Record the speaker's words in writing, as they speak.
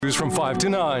News from 5 to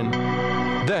 9.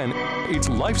 Then, it's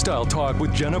Lifestyle Talk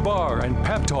with Jenna Barr and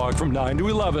Pep Talk from 9 to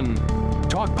 11.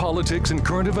 Talk politics and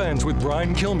current events with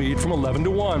Brian Kilmeade from 11 to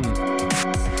 1.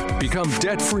 Become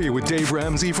debt-free with Dave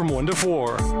Ramsey from 1 to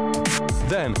 4.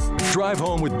 Then, drive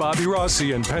home with Bobby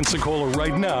Rossi and Pensacola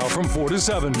Right Now from 4 to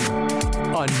 7.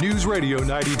 On News Radio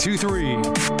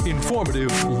 92.3.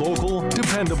 Informative, local,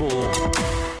 dependable.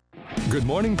 Good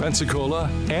morning, Pensacola.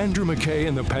 Andrew McKay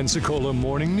in the Pensacola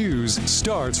Morning News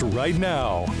starts right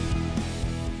now.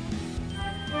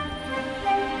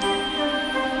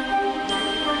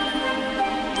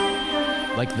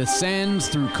 Like the sands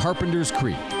through Carpenter's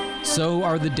Creek, so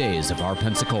are the days of our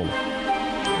Pensacola.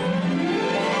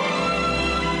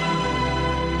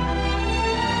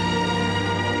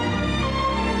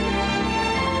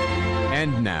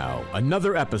 And now,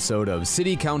 another episode of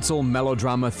City Council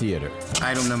Melodrama Theater.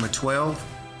 Item number 12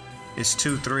 is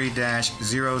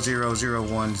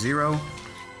 23-00010.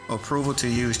 Approval to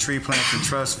use tree planting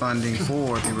trust funding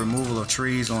for the removal of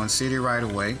trees on city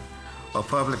right-of-way or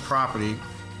public property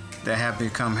that have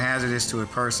become hazardous to a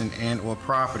person and or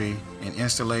property and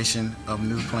installation of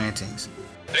new plantings.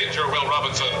 Danger, Will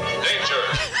Robinson. Danger.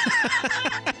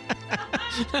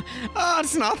 Oh,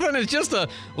 it's nothing. It's just a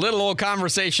little old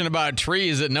conversation about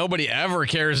trees that nobody ever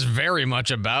cares very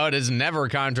much about. It's never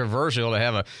controversial to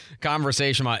have a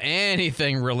conversation about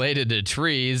anything related to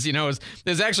trees. You know,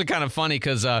 it's actually kind of funny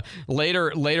because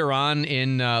later on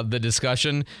in the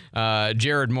discussion,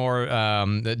 Jared Moore,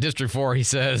 District 4, he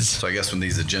says... So I guess when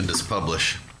these agendas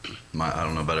publish, I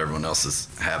don't know about everyone else's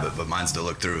habit, but mine's to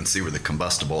look through and see where the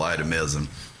combustible item is. And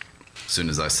as soon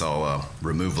as I saw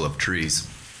removal of trees,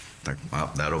 like,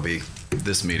 well, that'll be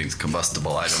this meeting's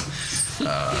combustible item.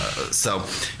 So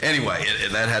anyway,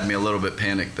 that had me a little bit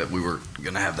panicked that we were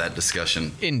going to have that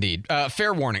discussion. Indeed.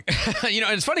 Fair warning. You know,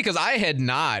 it's funny because I had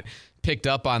not picked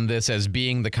up on this as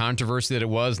being the controversy that it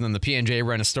was, and then the P&J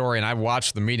ran a story, and I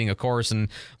watched the meeting, of course, and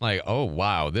like, oh,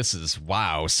 wow, this is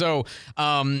wow. So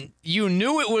you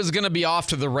knew it was going to be off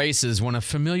to the races when a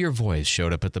familiar voice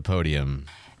showed up at the podium.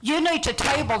 You need to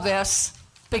table this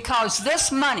because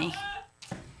this money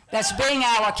that's being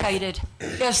allocated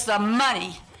is the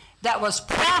money that was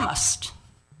promised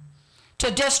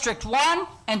to District 1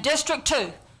 and District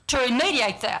 2 to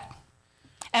remediate that.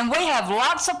 And we have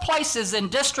lots of places in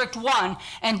District 1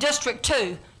 and District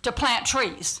 2 to plant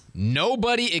trees.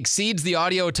 Nobody exceeds the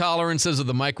audio tolerances of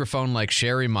the microphone like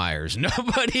Sherry Myers.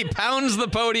 Nobody pounds the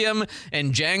podium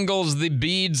and jangles the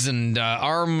beads and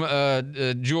arm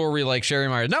jewelry like Sherry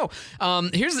Myers. No,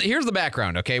 here's the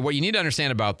background, okay? What you need to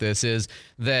understand about this is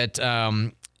that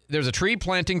there's a tree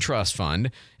planting trust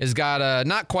fund. It's got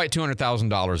not quite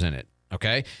 $200,000 in it,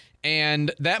 okay?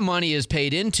 And that money is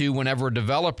paid into whenever a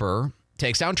developer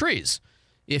takes down trees.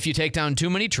 If you take down too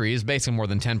many trees, basically more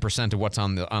than 10% of what's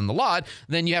on the lot,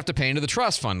 then you have to pay into the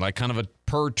trust fund, like kind of a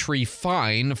per tree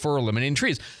fine for eliminating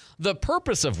trees. The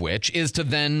purpose of which is to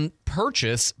then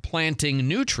purchase planting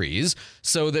new trees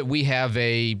so that we have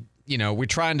we're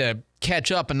trying to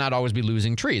catch up and not always be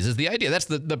losing trees is the idea. That's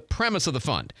the premise of the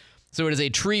fund. So it is a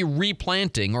tree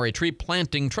replanting or a tree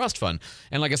planting trust fund.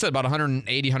 And like I said, about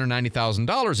 $180,000,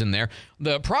 $190,000 in there.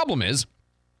 The problem is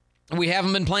we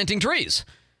haven't been planting trees.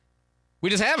 We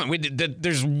just haven't.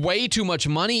 There's way too much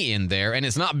money in there, and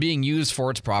it's not being used for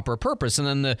its proper purpose. And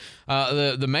then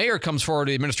the mayor comes forward,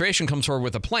 the administration comes forward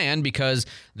with a plan because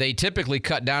they typically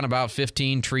cut down about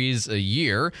 15 trees a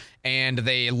year, and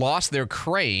they lost their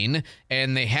crane,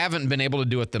 and they haven't been able to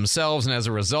do it themselves. And as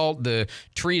a result, the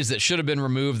trees that should have been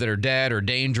removed that are dead or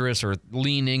dangerous or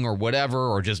leaning or whatever,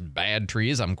 or just bad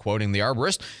trees, I'm quoting the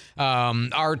arborist,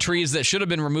 are trees that should have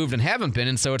been removed and haven't been,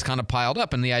 and so it's kind of piled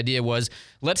up. And the idea was,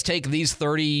 let's take these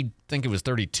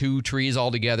 32 trees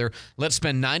altogether. Let's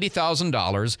spend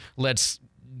 $90,000. Let's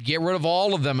get rid of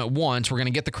all of them at once. We're going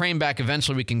to get the crane back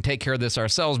eventually. We can take care of this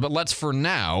ourselves, but let's for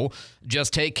now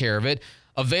just take care of it.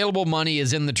 Available money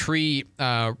is in the tree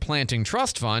planting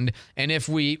trust fund, and if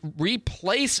we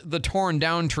replace the torn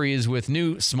down trees with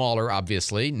new, smaller,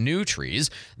 obviously, new trees,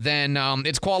 then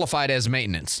it's qualified as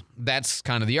maintenance. That's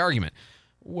kind of the argument.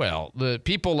 Well, the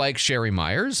people like Sherry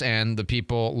Myers and the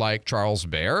people like Charles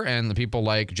Baer and the people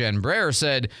like Jen Breyer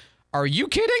said, are you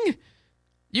kidding?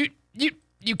 You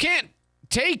can't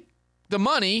take the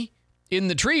money in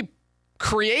the tree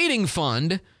creating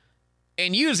fund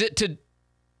and use it to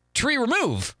tree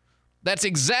remove. That's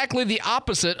exactly the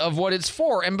opposite of what it's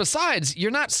for. And besides, you're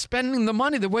not spending the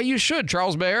money the way you should,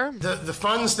 Charles Baer. The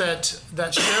funds that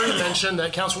Sherry mentioned,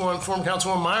 that former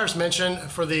Councilwoman Myers mentioned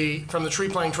from the Tree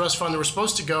Planting Trust Fund that were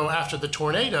supposed to go after the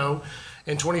tornado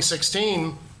in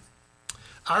 2016,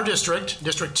 Our district,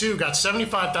 District 2, got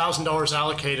 $75,000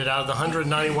 allocated out of the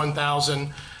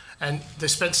 $191,000, and they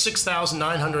spent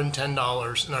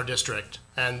 $6,910 in our district.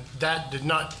 And that did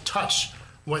not touch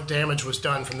what damage was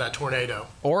done from that tornado.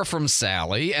 Or from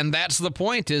Sally, and that's the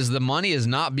point, is the money is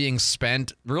not being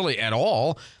spent really at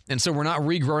all, and so we're not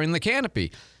regrowing the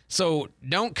canopy. So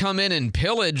don't come in and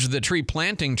pillage the tree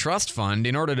planting trust fund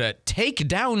in order to take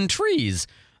down trees.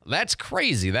 That's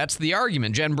crazy. That's the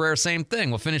argument. Jen Brer, same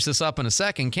thing. We'll finish this up in a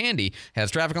second. Candy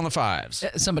has traffic on the fives.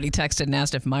 Somebody texted and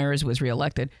asked if Myers was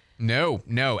reelected. No,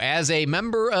 as a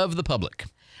member of the public.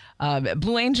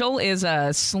 Blue Angel is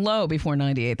slow before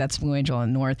 98. That's Blue Angel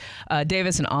and North.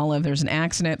 Davis and Olive, there's an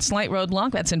accident. Slight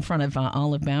roadblock. That's in front of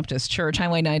Olive Baptist Church.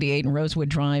 Highway 98 and Rosewood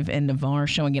Drive in Navarre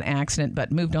showing an accident,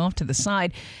 but moved off to the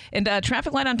side. And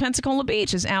traffic light on Pensacola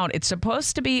Beach is out. It's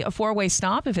supposed to be a four-way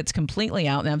stop if it's completely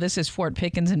out. Now, this is Fort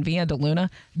Pickens and Via de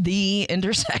Luna, the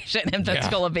intersection in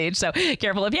Pensacola Beach. So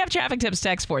careful. If you have traffic tips,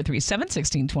 text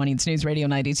 437-1620. It's News Radio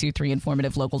 92.3,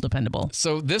 informative, local, dependable.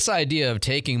 So this idea of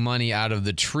taking money out of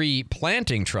the tree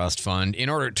planting trust fund in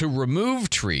order to remove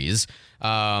trees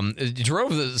it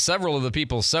drove several of the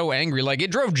people so angry, like it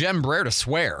drove Jen Brer to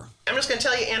swear. I'm just going to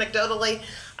tell you anecdotally,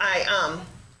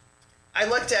 I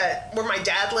looked at where my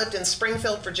dad lived in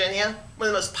Springfield, Virginia, one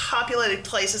of the most populated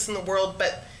places in the world,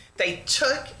 but they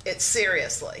took it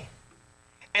seriously.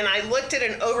 And I looked at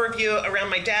an overview around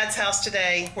my dad's house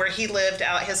today where he lived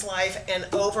out his life and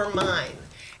over mine.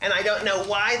 And I don't know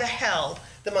why the hell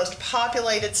the most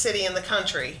populated city in the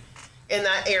country in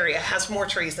that area has more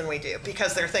trees than we do,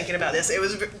 because they're thinking about this. It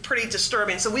was pretty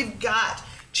disturbing. So we've got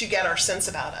to get our sense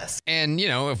about us. And, you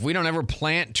know, if we don't ever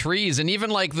plant trees, and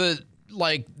even like the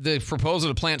proposal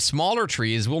to plant smaller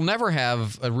trees, we'll never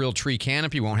have a real tree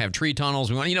canopy. We won't have tree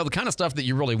tunnels. We want, the kind of stuff that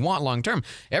you really want long term.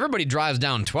 Everybody drives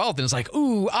down 12th and it's like,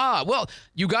 well,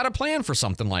 you got to plan for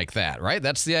something like that, right?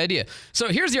 That's the idea. So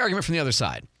here's the argument from the other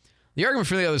side. The argument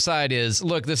from the other side is,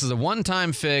 look, this is a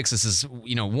one-time fix. This is,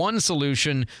 one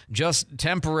solution, just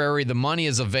temporary. The money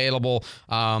is available.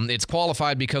 It's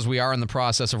qualified because we are in the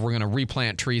process of we're going to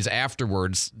replant trees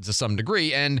afterwards to some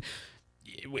degree, and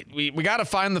we got to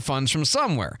find the funds from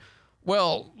somewhere.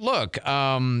 Well, look,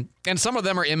 and some of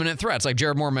them are imminent threats. Like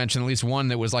Jared Moore mentioned, at least one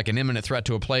that was like an imminent threat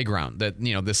to a playground, that,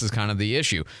 this is kind of the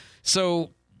issue. So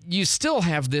you still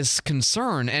have this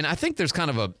concern, and I think there's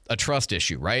kind of a trust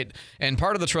issue, right? And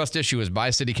part of the trust issue is by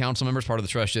city council members, part of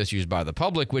the trust issue is by the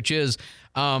public, which is,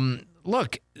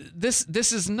 look, this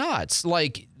is nuts.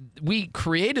 Like, we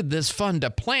created this fund to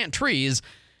plant trees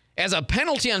as a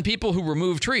penalty on people who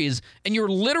remove trees, and you're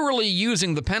literally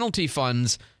using the penalty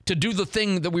funds to do the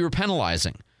thing that we were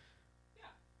penalizing.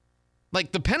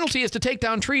 Like, the penalty is to take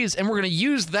down trees, and we're going to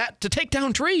use that to take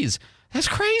down trees. That's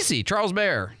crazy. Charles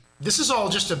Baer. This is all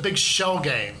just a big shell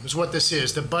game, is what this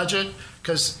is. The budget,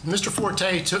 because Mr.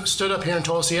 Forte stood up here and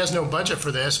told us he has no budget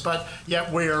for this, but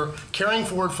yet we're carrying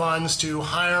forward funds to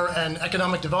hire an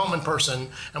economic development person,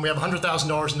 and we have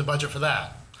 $100,000 in the budget for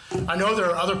that. I know there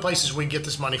are other places we get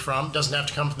this money from. It doesn't have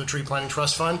to come from the Tree Planting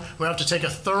Trust Fund. We have to take a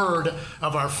third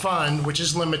of our fund, which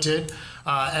is limited.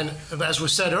 And as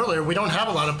was said earlier, we don't have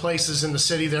a lot of places in the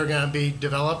city that are going to be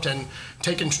developed and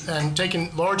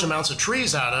taking large amounts of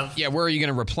trees out of. Yeah, where are you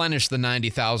going to replenish the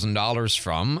 $90,000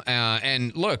 from?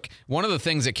 And look, one of the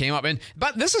things that came up,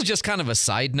 but this is just kind of a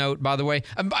side note, by the way.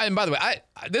 And by the way,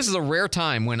 this is a rare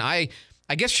time when I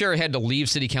guess Sherry had to leave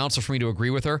city council for me to agree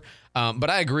with her, but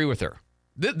I agree with her.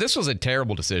 This was a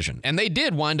terrible decision, and they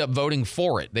did wind up voting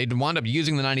for it. They wound up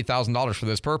using the $90,000 for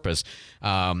this purpose.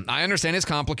 I understand it's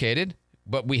complicated,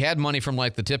 but we had money from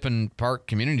like the Tippin Park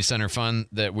Community Center Fund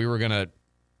that we were going to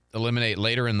eliminate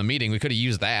later in the meeting. We could have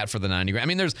used that for the $90,000. I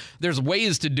mean, there's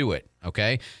ways to do it,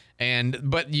 okay?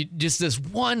 But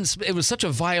it was such a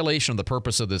violation of the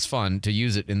purpose of this fund to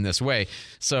use it in this way.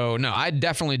 So, no, I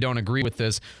definitely don't agree with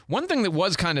this. One thing that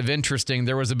was kind of interesting,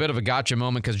 there was a bit of a gotcha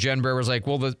moment because Jen Brer was like,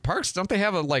 well, the parks, don't they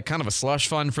have a kind of a slush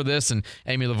fund for this? And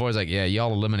Amy LaVoie's like, yeah,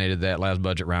 y'all eliminated that last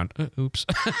budget round. Oops.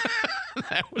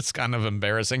 That was kind of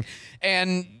embarrassing.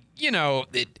 And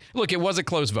it was a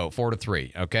close vote,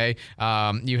 4-3, okay?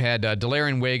 You had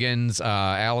Delarian Wiggins,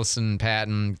 Allison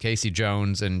Patton, Casey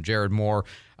Jones, and Jared Moore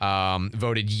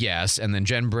voted yes, and then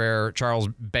Jen Brer, Charles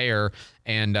Baer,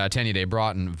 and Tanya Day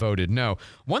Broughton voted no.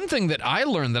 One thing that I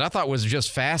learned that I thought was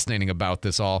just fascinating about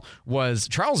this all was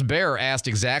Charles Baer asked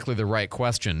exactly the right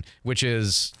question, which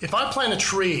is, if I plant a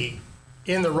tree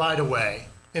in the right-of-way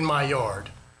in my yard,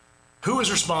 who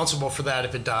is responsible for that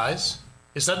if it dies?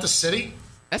 Is that the city?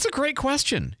 That's a great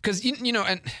question, because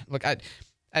and look, I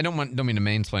don't mean to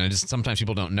mansplain. Just sometimes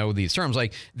people don't know these terms.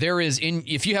 Like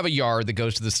if you have a yard that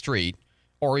goes to the street,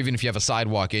 or even if you have a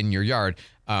sidewalk in your yard,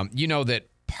 you know that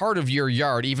part of your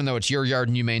yard, even though it's your yard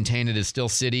and you maintain it, is still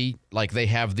city. Like they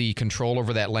have the control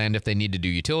over that land if they need to do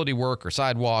utility work or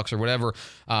sidewalks or whatever.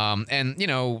 And,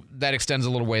 that extends a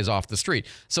little ways off the street.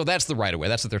 So that's the right-of-way.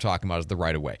 That's what they're talking about, is the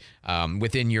right-of-way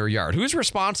within your yard. Who's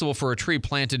responsible for a tree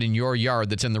planted in your yard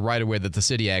that's in the right-of-way that the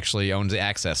city actually owns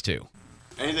access to?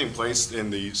 Anything placed in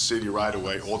the city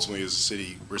right-of-way ultimately is a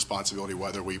city responsibility,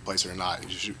 whether we place it or not.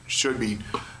 You should be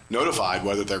notified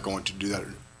whether they're going to do that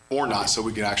or not, so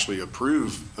we can actually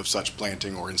approve of such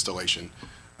planting or installation.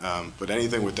 But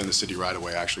anything within the city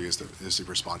right-of-way actually is the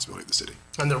responsibility of the city.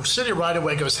 And the city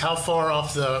right-of-way goes how far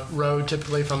off the road,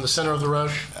 typically from the center of the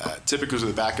road? Typically to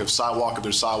the back of sidewalk, if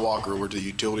there's sidewalk, or where the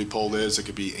utility pole is, it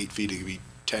could be 8 feet, it could be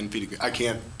 10 feet. I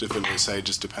can't definitively say, it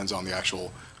just depends on the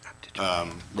actual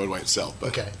roadway itself.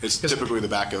 But it's typically the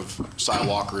back of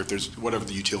sidewalk, or if there's whatever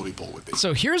the utility pole would be.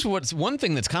 So here's one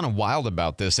thing that's kind of wild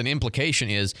about this. An implication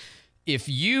is, if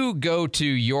you go to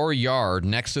your yard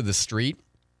next to the street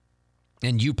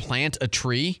and you plant a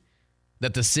tree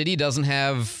that the city doesn't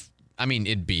have, I mean,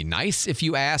 it'd be nice if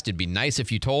you asked, it'd be nice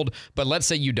if you told, but let's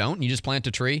say you don't, and you just plant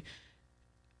a tree,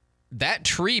 that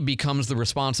tree becomes the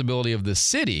responsibility of the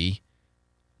city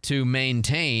to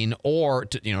maintain, or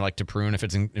to prune if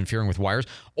it's interfering with wires,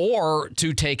 or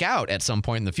to take out at some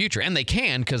point in the future. And they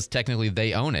can, because technically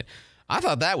they own it. I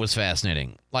thought that was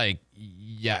fascinating. Like,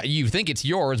 yeah, you think it's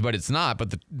yours, but it's not.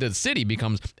 But the city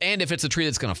becomes, and if it's a tree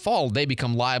that's going to fall, they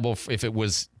become liable if it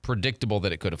was predictable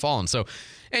that it could have fallen. So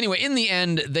anyway, in the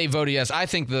end, they voted yes. I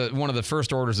think one of the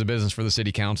first orders of business for the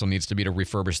city council needs to be to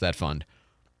refurbish that fund.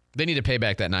 They need to pay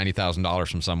back that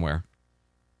 $90,000 from somewhere.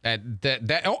 And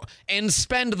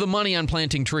spend the money on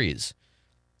planting trees.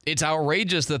 It's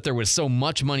outrageous that there was so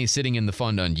much money sitting in the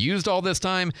fund unused all this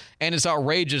time, and it's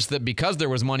outrageous that because there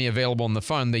was money available in the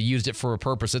fund, they used it for a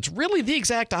purpose that's really the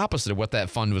exact opposite of what that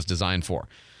fund was designed for.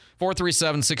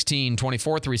 437-1620,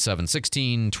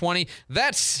 437-1620.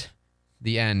 That's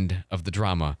the end of the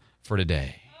drama for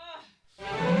today.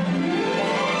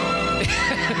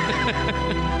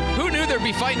 Who knew there'd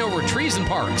be fighting over trees in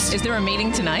parks? Is there a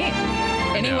meeting tonight?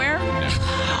 Anywhere? No.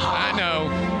 I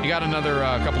know. You got another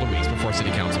couple of weeks before city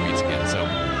council meets again, so.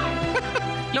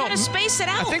 You gotta space it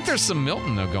out. I think there's some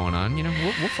Milton, though, going on.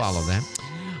 We'll follow that.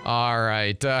 All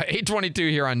right. 822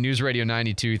 here on News Radio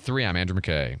 92.3. I'm Andrew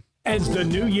McKay. As the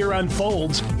new year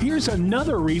unfolds, here's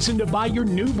another reason to buy your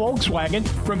new Volkswagen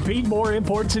from Piedmore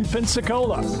Imports in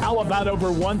Pensacola. How about over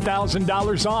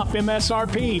 $1,000 off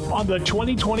MSRP on the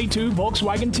 2022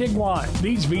 Volkswagen Tiguan?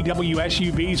 These VW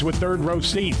SUVs with third-row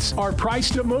seats are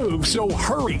priced to move, so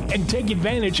hurry and take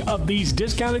advantage of these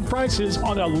discounted prices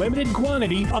on a limited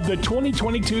quantity of the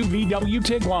 2022 VW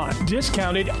Tiguan,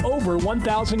 discounted over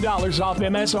 $1,000 off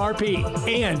MSRP.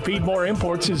 And Piedmore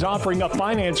Imports is offering a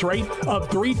finance rate of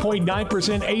 3.9%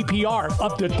 APR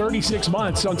up to 36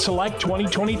 months on select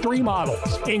 2023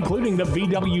 models, including the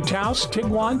VW Taos,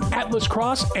 Tiguan, Atlas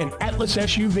Cross, and Atlas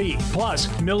SUV. Plus,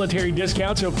 military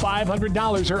discounts of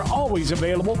 $500 are always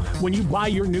available when you buy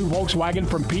your new Volkswagen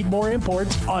from Piedmore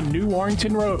Imports on New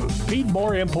Warrington Road.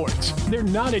 Piedmore Imports. They're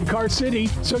not in Car City,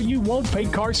 so you won't pay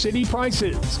Car City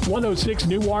prices. 106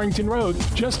 New Warrington Road,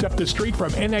 just up the street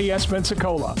from NAS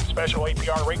Pensacola. Special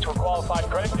APR rates for qualified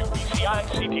credit through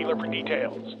BCI. See dealer for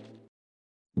details.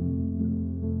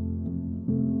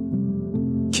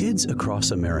 Kids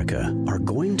across America are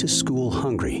going to school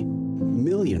hungry.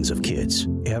 Millions of kids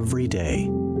every day.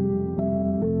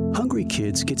 Hungry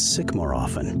kids get sick more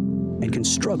often and can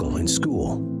struggle in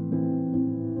school.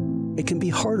 It can be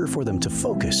harder for them to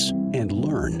focus and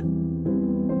learn.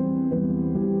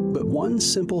 But one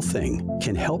simple thing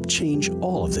can help change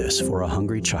all of this for a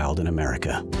hungry child in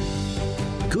America.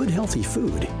 Good, healthy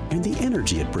food and the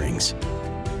energy it brings.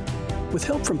 With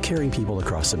help from caring people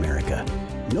across America,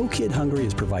 No Kid Hungry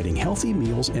is providing healthy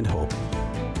meals and hope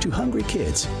to hungry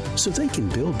kids so they can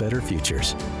build better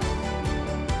futures.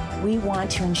 We want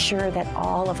to ensure that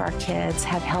all of our kids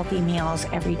have healthy meals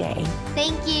every day.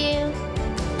 Thank you.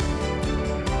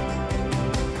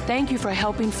 Thank you for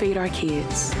helping feed our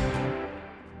kids.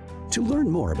 To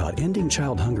learn more about ending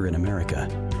child hunger in America,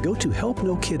 go to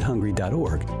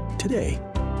helpnokidhungry.org today.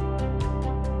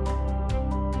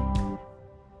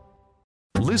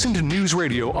 Listen to News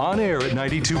Radio on air at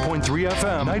 92.3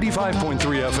 FM, 95.3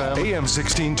 FM, AM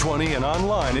 1620, and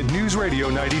online at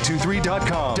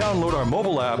newsradio923.com. Download our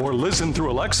mobile app or listen through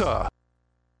Alexa.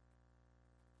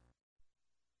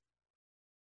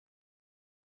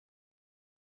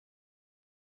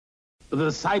 The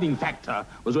deciding factor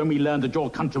was when we learned that your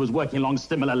country was working along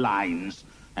similar lines,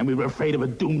 and we were afraid of a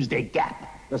doomsday gap.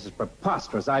 This is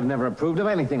preposterous. I've never approved of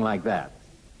anything like that.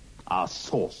 Our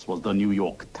source was the New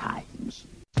York Times.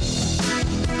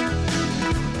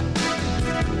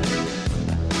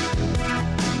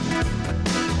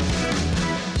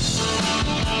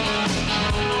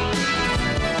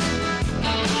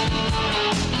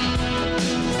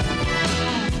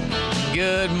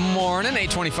 Good morning,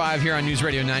 825 here on News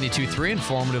Radio 92.3,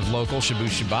 informative, local, Shabu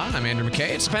Shaba. I'm Andrew McKay.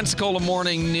 It's Pensacola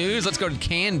Morning News. Let's go to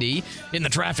Candy in the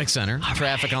traffic center.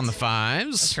 Traffic on the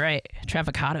fives. That's right.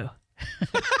 Trafficado.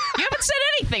 You haven't said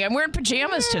anything. I'm wearing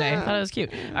pajamas today. I thought it was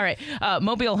cute. All right.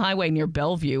 Mobile Highway near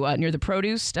Bellevue, near the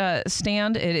produce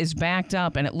stand. It is backed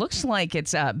up, and it looks like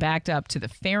it's backed up to the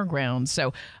fairgrounds.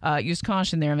 So use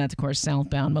caution there. And that's, of course,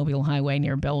 southbound Mobile Highway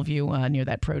near Bellevue, near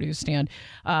that produce stand.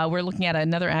 We're looking at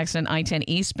another accident, I-10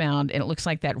 eastbound, and it looks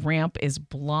like that ramp is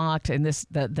blocked. And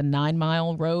the 9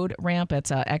 Mile Road ramp,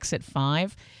 it's exit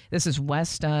 5. This is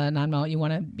west 9 Mile. You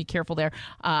want to be careful there.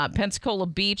 Pensacola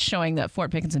Beach showing that Fort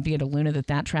Pickens and Via de Luna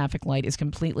that traffic light is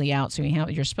completely out, so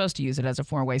you're supposed to use it as a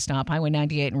four-way stop. Highway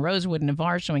 98 in Rosewood and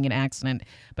Navarre showing an accident,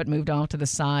 but moved off to the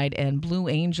side. And Blue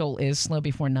Angel is slow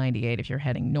before 98 if you're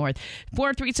heading north.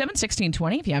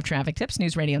 437-1620 if you have traffic tips.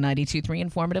 News Radio 92.3,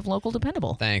 informative, local,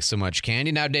 dependable. Thanks so much,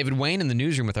 Candy. Now David Wayne in the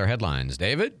newsroom with our headlines.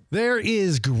 David? There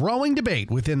is growing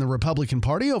debate within the Republican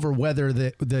Party over whether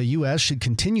the U.S. should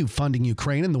continue funding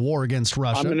Ukraine in the war against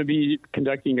Russia. I'm going to be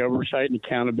conducting oversight and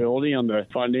accountability on the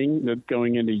funding that's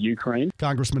going into Ukraine.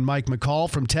 Congressman Mike McCall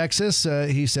from Texas,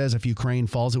 he says if Ukraine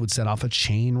falls, it would set off a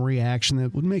chain reaction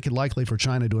that would make it likely for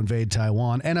China to invade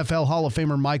Taiwan. NFL Hall of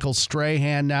Famer Michael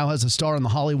Strahan now has a star on the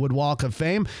Hollywood Walk of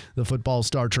Fame. The football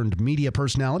star turned media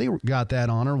personality got that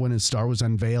honor when his star was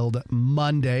unveiled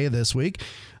Monday this week.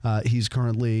 He's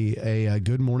currently a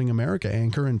Good Morning America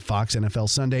anchor and Fox NFL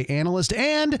Sunday analyst.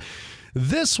 And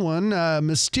this one,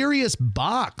 mysterious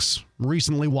box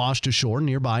recently washed ashore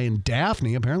nearby in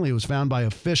Daphne. Apparently it was found by a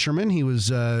fisherman. He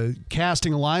was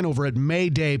casting a line over at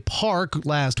Mayday Park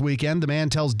last weekend. The man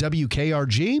tells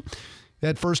WKRG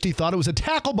at first he thought it was a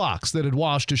tackle box that had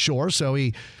washed ashore, so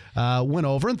he went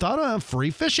over and thought,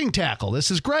 free fishing tackle.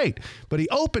 This is great. But he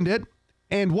opened it,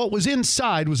 and what was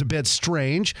inside was a bit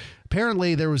strange.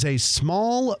 Apparently there was a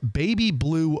small baby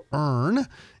blue urn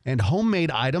and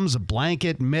homemade items, a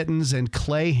blanket, mittens, and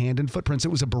clay hand and footprints. It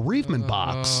was a bereavement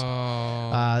box.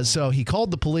 So he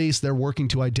called the police. They're working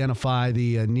to identify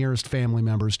the nearest family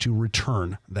members to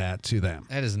return that to them.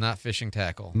 That is not fishing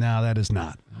tackle. No, that is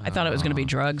not. I thought it was going to be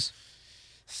drugs.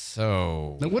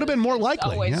 So that would have been more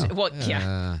likely. Always, yeah. Well,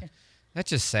 yeah. That's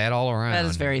just sad all around. That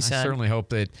is very sad. I certainly hope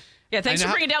that. Yeah, thanks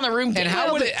for bringing down the room. And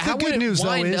how would it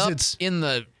wind up in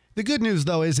the? The good news,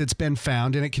 though, is it's been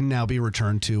found and it can now be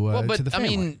returned to the family. I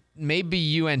mean, maybe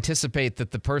you anticipate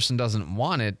that the person doesn't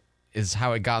want it is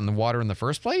how it got in the water in the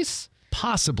first place?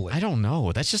 Possibly. I don't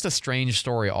know. That's just a strange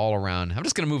story all around. I'm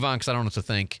just going to move on because I don't know what to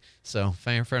think. So,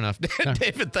 fair enough.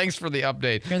 David, thanks for the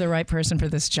update. You're the right person for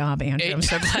this job, Andrew. I'm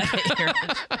so glad to hear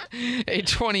it.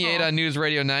 828 on News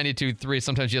Radio 92.3.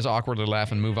 Sometimes you just awkwardly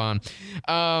laugh and move on.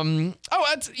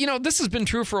 This has been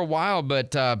true for a while,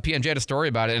 but PNJ had a story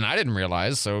about it, and I didn't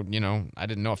realize, so, I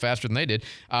didn't know it faster than they did.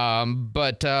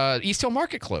 But East Hill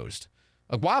Market closed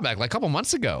a while back, like a couple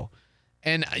months ago.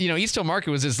 And, East Hill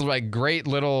Market was this great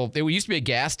little, it used to be a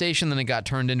gas station, then it got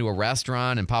turned into a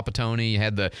restaurant. And Papa Tony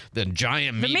had the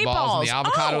giant meatballs and the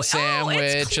avocado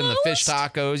sandwich and the fish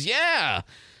tacos. Yeah.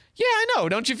 Yeah, I know.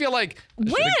 Don't you feel like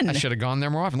I should have gone there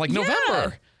more often?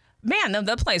 November. Man,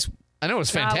 the place. I know, it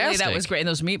was fantastic. Golly, that was great. And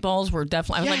those meatballs were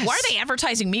definitely, I was like, why are they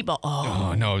advertising meatball?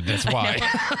 Oh, no, that's why.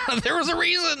 There was a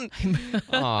reason.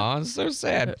 Aw, so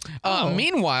sad.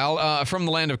 Meanwhile, from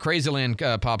the land of Crazyland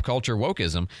pop culture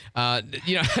wokeism, I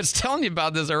was telling you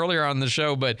about this earlier on the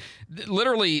show, but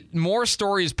literally more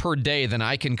stories per day than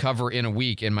I can cover in a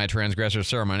week in my Transgressor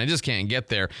Sermon. I just can't get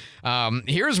there.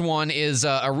 Here's one is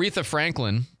Aretha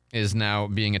Franklin is now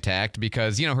being attacked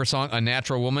because, her song, A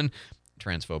Natural Woman,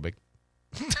 transphobic.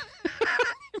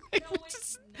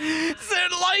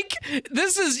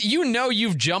 This is,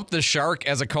 you've jumped the shark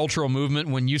as a cultural movement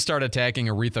when you start attacking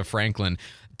Aretha Franklin.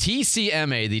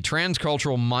 TCMA, the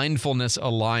Transcultural Mindfulness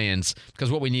Alliance,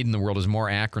 because what we need in the world is more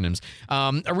acronyms.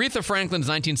 Aretha Franklin's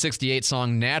 1968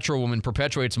 song Natural Woman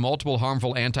perpetuates multiple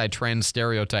harmful anti-trans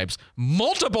stereotypes.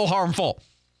 Multiple harmful.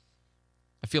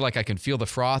 I feel like I can feel the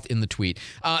froth in the tweet.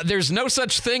 There's no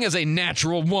such thing as a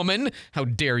natural woman. How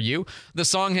dare you? The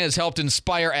song has helped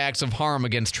inspire acts of harm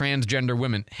against transgender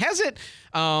women. Has it?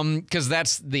 Because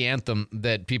that's the anthem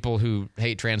that people who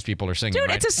hate trans people are singing, Dude,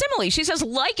 right? It's a simile. She says,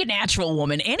 like a natural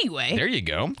woman anyway. There you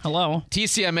go. Hello.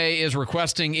 TCMA is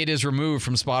requesting it is removed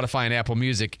from Spotify and Apple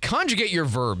Music. Conjugate your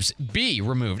verbs. Be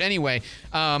removed. Anyway,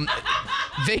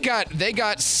 they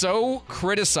got so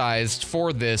criticized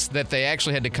for this that they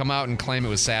actually had to come out and claim it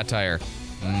was satire.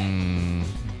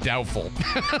 Doubtful.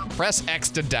 Press X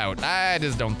to doubt. I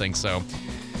just don't think so.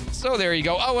 So there you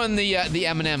go. Oh, and the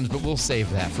M&Ms, but we'll save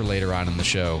that for later on in the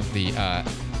show. The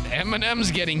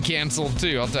M&Ms getting canceled,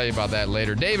 too. I'll tell you about that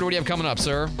later. David, what do you have coming up,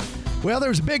 sir? Well, there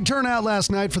was a big turnout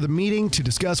last night for the meeting to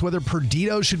discuss whether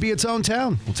Perdido should be its own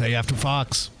town. We'll tell you after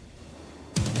Fox.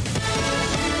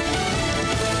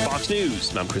 Fox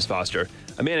News, I'm Chris Foster.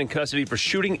 A man in custody for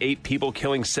shooting 8 people,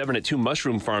 killing 7 at 2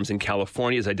 mushroom farms in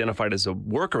California is identified as a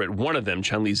worker at one of them,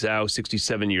 Chun-Li Zhao,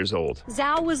 67 years old.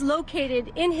 Zhao was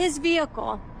located in his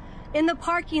vehicle in the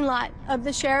parking lot of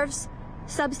the sheriff's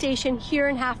substation here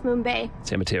in Half Moon Bay.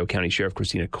 San Mateo County Sheriff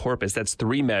Christina Corpus. That's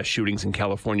 3 mass shootings in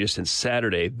California since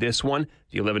Saturday. This one,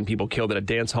 the 11 people killed at a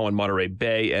dance hall in Monterey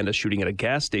Bay and a shooting at a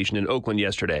gas station in Oakland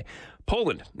yesterday.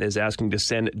 Poland is asking to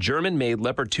send German-made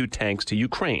Leopard 2 tanks to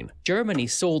Ukraine. Germany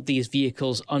sold these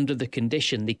vehicles under the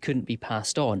condition they couldn't be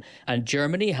passed on, and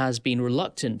Germany has been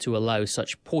reluctant to allow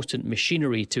such potent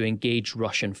machinery to engage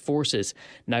Russian forces.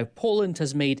 Now, Poland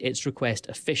has made its request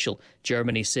official.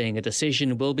 Germany saying a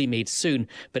decision will be made soon,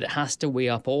 but it has to weigh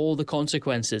up all the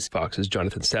consequences. Fox's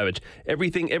Jonathan Savage.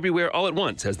 Everything, Everywhere, All at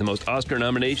Once has the most Oscar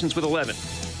nominations with 11.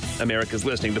 America's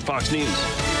listening to Fox News.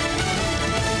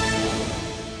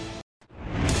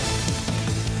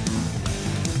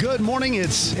 Good morning.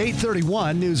 It's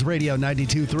 8:31 News Radio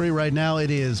 92.3. Right now it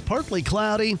is partly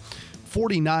cloudy,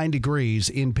 49 degrees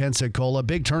in Pensacola.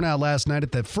 Big turnout last night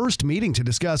at the first meeting to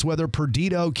discuss whether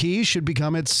Perdido Key should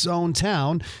become its own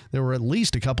town. There were at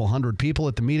least a couple hundred people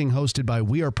at the meeting hosted by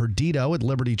We Are Perdido at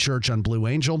Liberty Church on Blue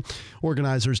Angel.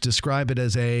 Organizers describe it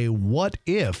as a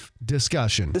what-if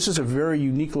discussion. This is a very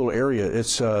unique little area.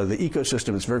 It's the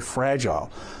ecosystem. It's very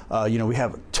fragile. We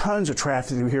have tons of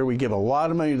traffic through here. We give a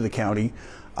lot of money to the county.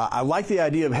 I like the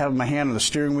idea of having my hand on the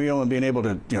steering wheel and being able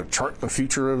to chart the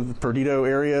future of the Perdido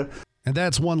area. And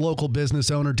that's one local business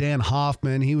owner, Dan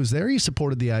Hoffman. He was there. He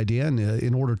supported the idea. And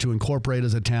in order to incorporate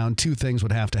as a town, 2 things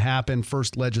would have to happen.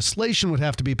 First, legislation would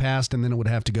have to be passed, and then it would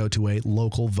have to go to a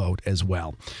local vote as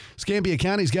well. Escambia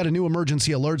County's got a new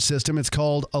emergency alert system. It's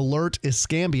called Alert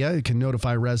Escambia. It can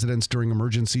notify residents during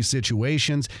emergency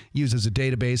situations, uses a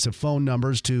database of phone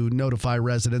numbers to notify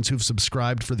residents who've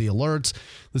subscribed for the alerts.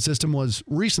 The system was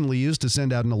recently used to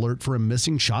send out an alert for a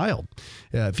missing child.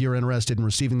 If you're interested in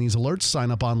receiving these alerts, sign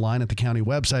up online at the county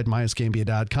website,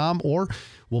 myescambia.com, or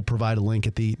we'll provide a link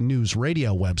at the News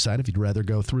Radio website if you'd rather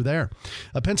go through there.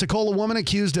 A Pensacola woman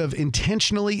accused of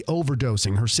intentionally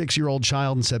overdosing her 6-year-old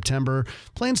child in September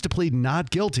plans to plead not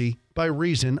guilty by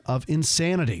reason of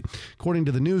insanity. According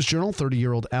to the News Journal,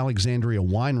 30-year-old Alexandria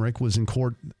Weinrich was in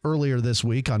court earlier this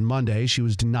week on Monday. She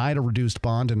was denied a reduced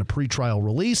bond and a pretrial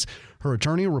release. Her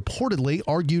attorney reportedly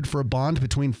argued for a bond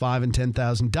between $5,000 and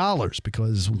 $10,000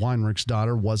 because Weinrich's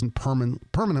daughter wasn't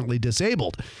permanently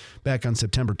disabled. Back on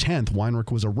September 10th, Weinrich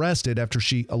was arrested after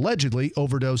she allegedly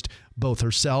overdosed both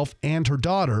herself and her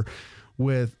daughter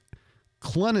with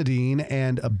clonidine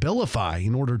and Abilify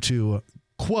in order to,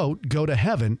 quote, go to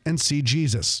heaven and see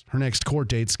Jesus. Her next court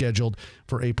date scheduled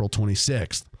for April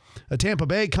 26th. A Tampa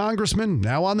Bay congressman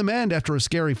now on the mend after a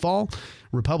scary fall.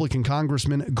 Republican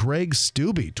Congressman Greg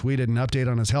Steube tweeted an update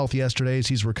on his health yesterday as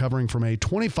he's recovering from a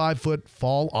 25-foot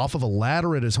fall off of a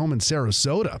ladder at his home in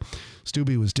Sarasota.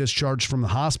 Steube was discharged from the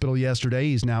hospital yesterday.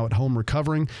 He's now at home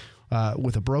recovering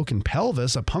with a broken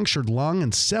pelvis, a punctured lung,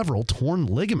 and several torn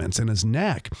ligaments in his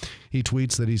neck. He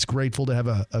tweets that he's grateful to have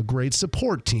a great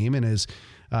support team in his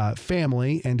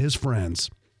family and his friends.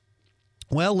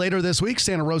 Well, later this week,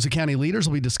 Santa Rosa County leaders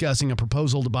will be discussing a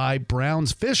proposal to buy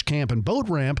Brown's Fish Camp and Boat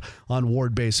Ramp on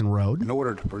Ward Basin Road. In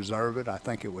order to preserve it, I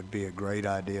think it would be a great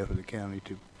idea for the county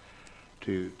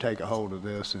to take a hold of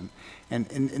this. And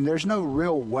there's no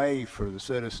real way for the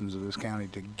citizens of this county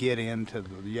to get into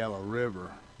the Yellow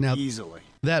River easily.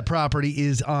 That property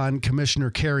is on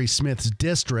Commissioner Kerry Smith's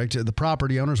district. The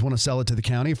property owners want to sell it to the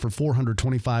county for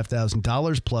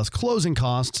 $425,000 plus closing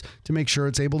costs to make sure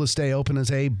it's able to stay open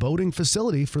as a boating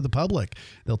facility for the public.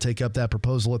 They'll take up that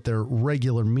proposal at their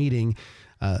regular meeting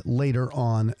later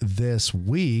on this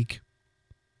week.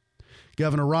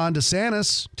 Governor Ron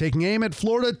DeSantis taking aim at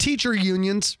Florida teacher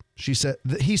unions. He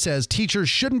says teachers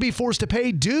shouldn't be forced to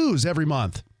pay dues every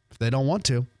month if they don't want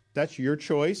to. That's your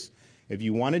choice. If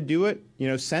you want to do it,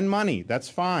 send money. That's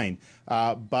fine.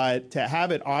 But to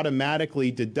have it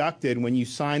automatically deducted when you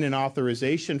sign an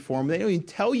authorization form, they don't even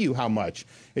tell you how much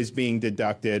is being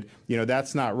deducted.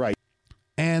 That's not right.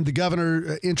 And And the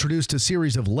governor introduced a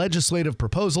series of legislative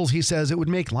proposals. He says it would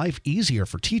make life easier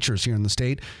for teachers here in the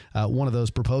state. One of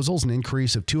those proposals, an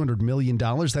increase of $200 million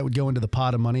that would go into the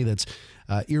pot of money that's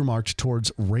earmarked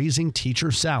towards raising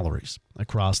teacher salaries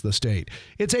across the state.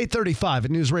 It's 8:35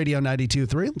 at News Radio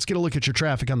 92.3. Let's get a look at your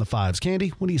traffic on the fives. Candy,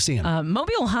 what are you seeing?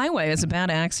 Mobile Highway is a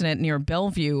bad accident near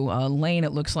Bellevue Lane,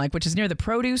 it looks like, which is near the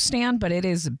produce stand, but it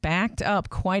is backed up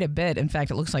quite a bit. In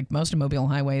fact, it looks like most of Mobile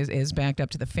Highway is backed up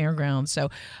to the fairgrounds. So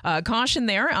caution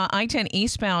there. I-10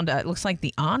 eastbound, it looks like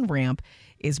the on-ramp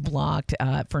is blocked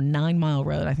for 9 Mile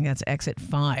Road. I think that's exit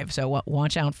 5. So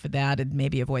watch out for that and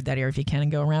maybe avoid that area if you can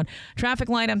and go around. Traffic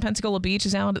light on Pensacola Beach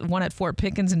is out. One at Fort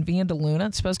Pickens and Via de Luna.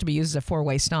 It's supposed to be used as a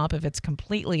 4-way stop if it's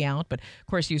completely out, but of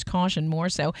course use caution more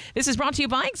so. This is brought to you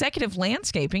by Executive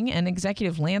Landscaping, and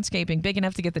Executive Landscaping, big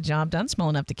enough to get the job done, small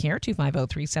enough to care.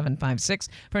 250-3756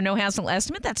 for a no-hassle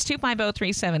estimate. That's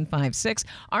 250-3756.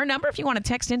 Our number if you want to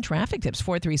text in traffic tips,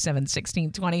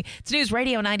 437-1620. It's News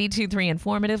Radio 92.3,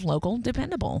 informative, local,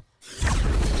 dependable.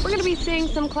 We're going to be seeing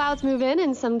some clouds move in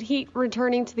and some heat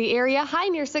returning to the area. High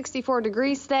near 64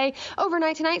 degrees today.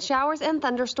 Overnight tonight, showers and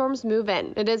thunderstorms move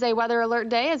in. It is a weather alert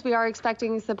day as we are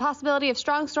expecting the possibility of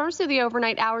strong storms through the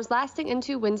overnight hours lasting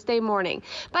into Wednesday morning.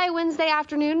 By Wednesday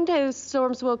afternoon, those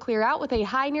storms will clear out with a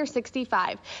high near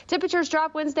 65. Temperatures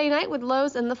drop Wednesday night with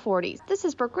lows in the 40s. This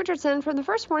is Brooke Richardson from the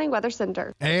First Morning Weather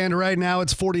Center. And right now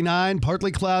it's 49,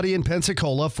 partly cloudy in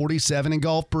Pensacola, 47 in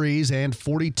Gulf Breeze, and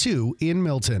 42 in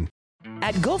Milton.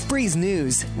 At Gulf Breeze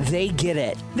News, they get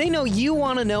it. They know you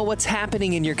want to know what's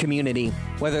happening in your community,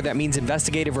 whether that means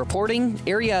investigative reporting,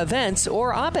 area events,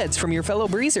 or op-eds from your fellow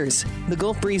breezers. The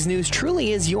Gulf Breeze News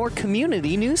truly is your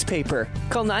community newspaper.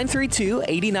 Call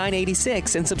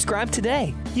 932-8986 and subscribe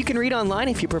today. You can read online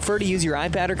if you prefer to use your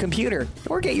iPad or computer,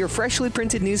 or get your freshly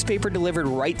printed newspaper delivered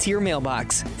right to your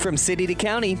mailbox. From city to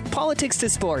county, politics to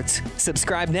sports.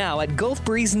 Subscribe now at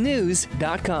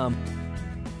gulfbreezenews.com.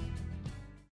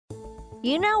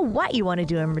 You know what you want to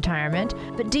do in retirement,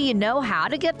 but do you know how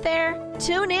to get there?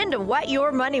 Tune in to What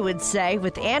Your Money Would Say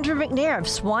with Andrew McNair of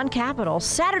Swan Capital,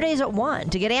 Saturdays at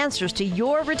 1 to get answers to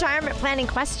your retirement planning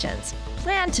questions.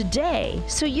 Plan today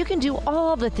so you can do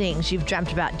all the things you've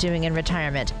dreamt about doing in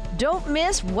retirement. Don't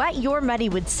miss What Your Money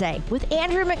Would Say with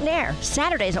Andrew McNair,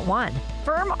 Saturdays at 1.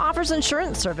 Firm offers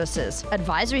insurance services.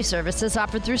 Advisory services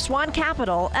offered through Swan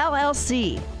Capital,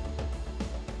 LLC.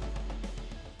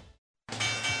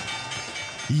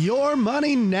 Your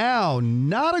money now.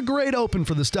 Not a great open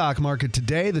for the stock market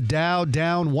today. The Dow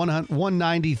down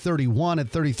 190.31 at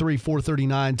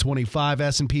 33,439.25.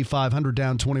 S&P 500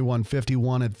 down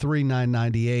 21.51 at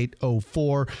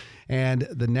 3998.04. And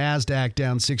the NASDAQ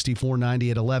down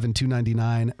 64.90 at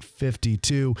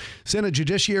 11,299.52. Senate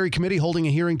Judiciary Committee holding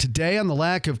a hearing today on the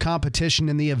lack of competition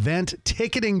in the event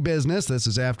ticketing business. This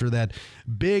is after that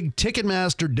big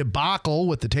Ticketmaster debacle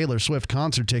with the Taylor Swift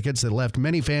concert tickets that left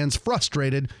many fans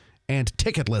frustrated and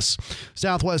ticketless.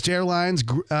 Southwest Airlines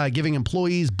giving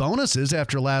employees bonuses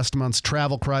after last month's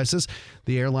travel crisis.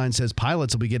 The airline says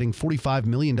pilots will be getting $45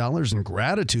 million in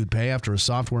gratitude pay after a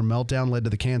software meltdown led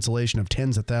to the cancellation of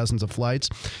tens of thousands of flights.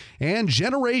 And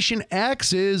Generation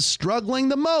X is struggling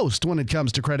the most when it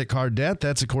comes to credit card debt.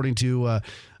 That's according to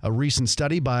a recent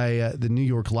study by the New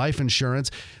York Life Insurance.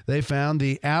 They found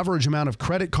the average amount of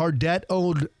credit card debt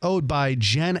owed by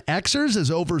Gen Xers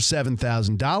is over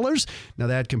 $7,000. Now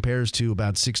that compares to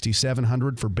about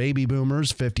 $6,700 for baby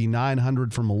boomers,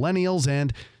 $5,900 for millennials,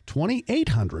 and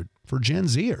 $2,800 for Gen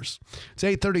Zers. It's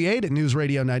 8:38 at News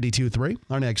Radio 92.3.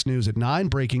 Our next news at 9.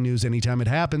 Breaking news anytime it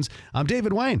happens. I'm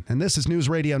David Wayne, and this is News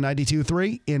Radio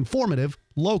 92.3. Informative,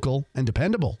 local, and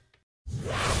dependable.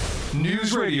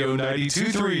 News Radio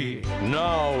 92.3.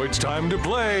 Now it's time to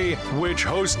play Which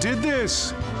Host Did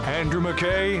This? Andrew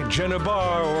McKay, Jenna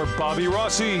Barr, or Bobby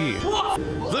Rossi?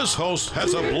 This host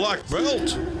has a black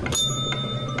belt.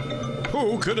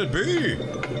 Who could it be?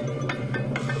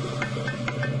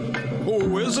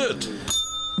 Who is it?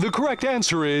 The correct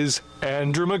answer is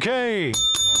Andrew McKay.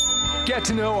 Get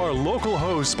to know our local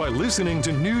hosts by listening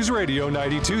to News Radio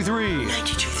 92.3.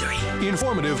 92.3.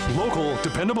 Informative, local,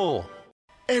 dependable.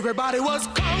 Everybody was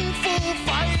kung fu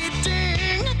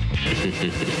fighting.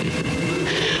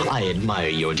 I admire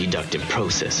your deductive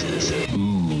processes.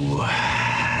 Ooh,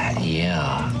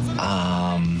 yeah.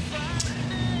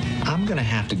 I'm gonna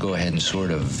have to go ahead and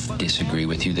sort of disagree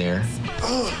with you there.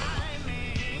 Oh,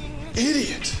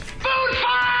 idiot. Food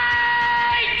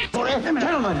fight!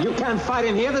 Gentlemen, you can't fight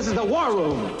in here. This is the war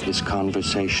room. This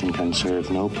conversation can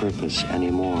serve no purpose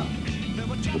anymore.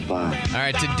 Goodbye. All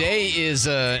right, today is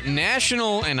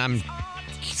National, and I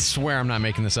swear I'm not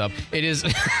making this up. It is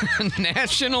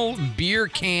National Beer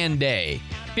Can Day.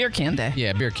 Beer can day.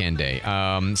 Yeah, beer can day.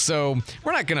 So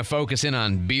we're not going to focus in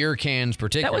on beer cans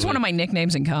particularly. That was one of my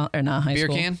nicknames in high beer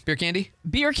school. Can? Beer candy?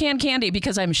 Beer can candy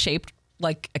because I'm shaped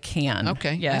like a can.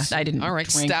 Okay. Yeah, Nice. I didn't All right.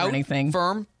 drink Stout, or anything.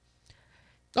 Firm?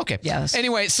 Okay. Yes.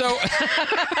 Anyway, so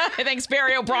thanks,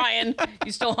 Barry O'Brien.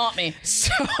 You still haunt me.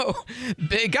 So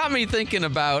it got me thinking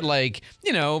about, like,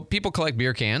 you know, people collect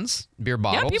beer cans, beer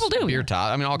bottles. people do, Beer yeah.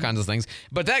 top. I mean, all kinds of things.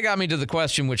 But that got me to the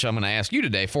question, which I'm going to ask you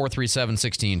today,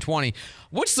 437-1620.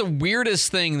 What's the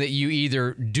weirdest thing that you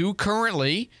either do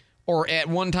currently or at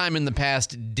one time in the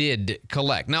past did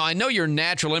collect? Now, I know your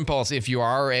natural impulse, if you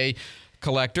are a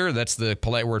collector, that's the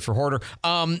polite word for hoarder,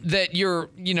 that you're,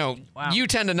 you know, you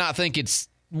tend to not think it's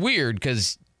weird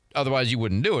because otherwise you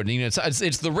wouldn't do it. You know,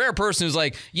 it's the rare person who's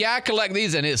like, yeah, I collect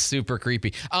these and it's super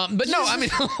creepy. But no, I mean,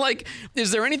 like,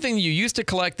 is there anything you used to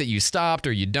collect that you stopped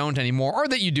or you don't anymore, or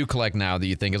that you do collect now that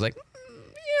you think is like,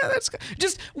 yeah, that's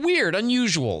just weird,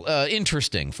 unusual,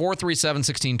 interesting?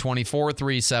 437-1620,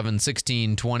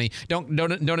 437-1620.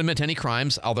 Don't admit any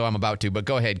crimes, although I'm about to. But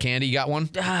go ahead, Candy, you got one?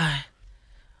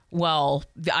 Well,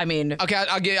 I mean, okay,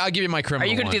 I'll give you my criminal. Are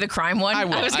you going to do the crime one? I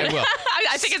will. I will.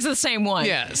 I think it's the same one.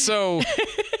 Yeah. So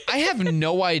I have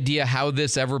no idea how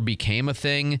this ever became a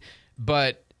thing,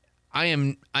 but I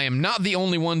am not the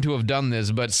only one to have done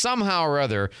this. But somehow or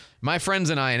other, my friends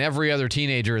and I and every other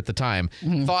teenager at the time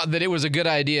thought that it was a good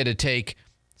idea to take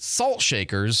salt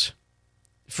shakers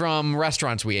from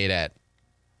restaurants we ate at.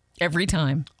 Every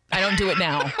time. I don't do it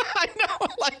now. I know,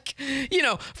 like, you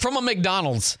know, from a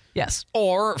McDonald's. Yes.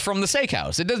 Or from the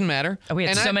steakhouse. It doesn't matter. We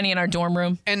had many in our dorm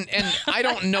room. And I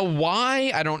don't know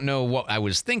why. I don't know what I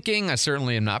was thinking. I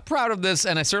certainly am not proud of this,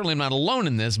 and I certainly am not alone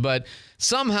in this, but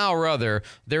somehow or other,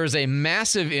 there is a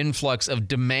massive influx of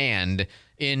demand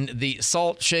in the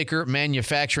salt shaker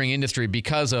manufacturing industry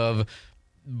because of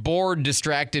bored,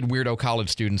 distracted, weirdo college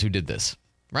students who did this.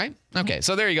 Right? Okay,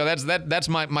 so there you go. That's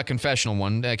my confessional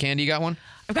one. Candy, you got one?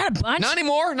 I've got a bunch. Not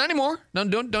anymore. Don't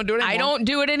do it anymore. I don't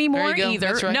do it anymore either.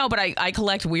 That's right. No, but I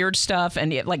collect weird stuff,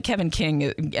 and like Kevin King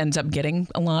ends up getting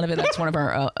a lot of it. That's one of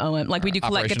our like we do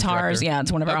collect Operations guitars. director. Yeah,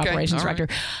 it's one of our Okay, operations all right.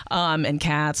 director, and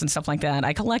cats and stuff like that.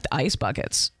 I collect ice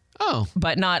buckets. Oh,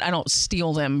 but I don't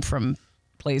steal them from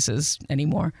places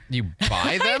anymore. You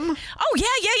buy them? Oh yeah.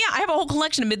 I have a whole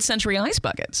collection of mid-century ice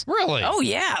buckets. Really? Oh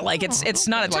yeah, like it's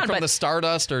not a ton, like from but the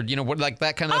Stardust or what, like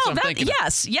that kind of. That's what I'm thinking.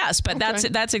 Yes, but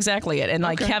that's exactly it. And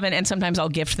like Kevin, and sometimes I'll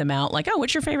gift them out. Like, oh,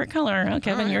 what's your favorite color? Oh,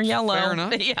 Kevin, you're yellow. Fair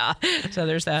enough. Yeah. So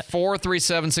there's that.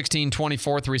 437-1620,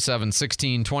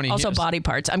 437-1620. Also body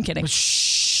parts. I'm kidding.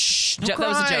 No that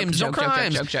was a crimes, joke. no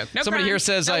crimes. Joke. No Somebody here crimes,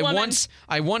 says no I woman.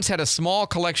 once had a small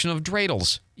collection of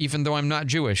dreidels, even though I'm not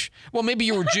Jewish. Well, maybe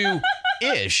you were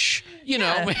Jew-ish. You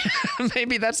know,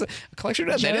 maybe that's a collection.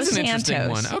 That is an interesting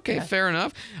one. Okay, fair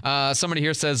enough. Somebody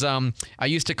here says I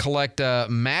used to collect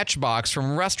Matchbox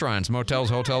from restaurants, motels,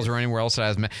 hotels, or anywhere else that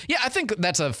has. Yeah, I think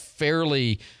that's a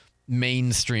fairly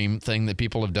mainstream thing that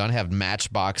people have done, have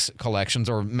Matchbox collections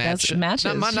or matches.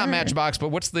 Not Matchbox, but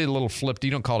what's the little flip?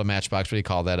 You don't call it a Matchbox. What do you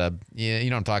call that? You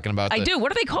know what I'm talking about? I do.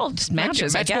 What are they called? Just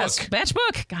matches, I guess.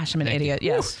 Matchbook. Gosh, I'm an idiot.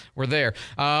 Yes. We're there.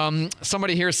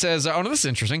 Somebody here says, oh, no, this is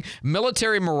interesting.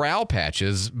 Military morale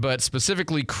patches, but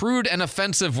specifically crude and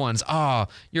offensive ones.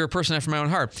 You're a person after my own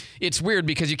heart. It's weird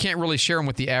because you can't really share them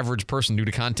with the average person due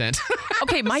to content.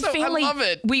 Okay, my family. I love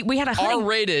it. We had a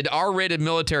hunting. R-rated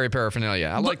military paraphernalia.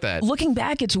 I like that. Looking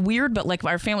back, it's weird, but like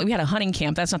our family, we had a hunting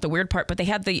camp. That's not the weird part, but they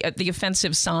had the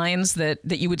offensive signs that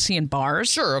you would see in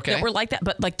bars. Sure, okay. That were like that,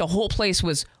 but like the whole place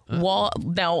was wall.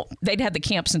 Now they'd had the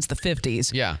camp since the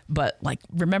 50s. Yeah. But like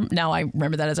I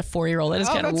remember that as a 4-year-old. That is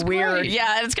kind of weird. Great.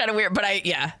 Yeah, it's kind of weird. But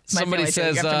somebody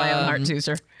says after my own heart too,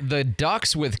 sir. The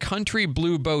ducks with country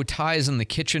blue bow ties in the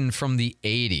kitchen from the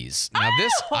 80s.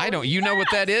 Now you know what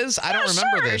that is? I don't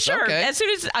remember this. Sure. Okay. As soon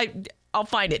as I'll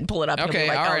find it and pull it up. Okay,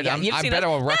 like, all right. I bet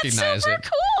I'll recognize it.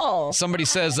 Cool. Somebody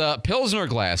says Pilsner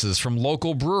glasses from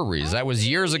local breweries. That was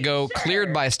years ago,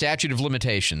 cleared by statute of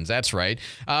limitations. That's right.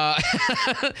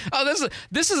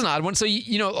 This is an odd one. So,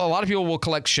 a lot of people will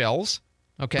collect shells.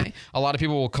 Okay. A lot of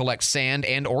people will collect sand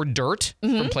and or dirt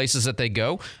from places that they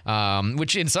go,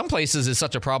 which in some places is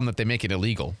such a problem that they make it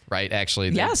illegal, right?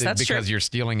 Actually, that's true. Because you're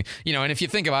stealing, and if you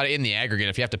think about it in the aggregate,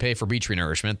 if you have to pay for beach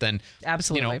renourishment, then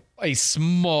absolutely, a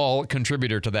small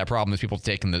contributor to that problem is people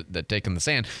taking the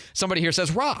sand. Somebody here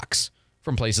says rocks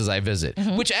from places I visit,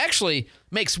 which actually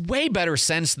makes way better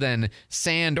sense than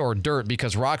sand or dirt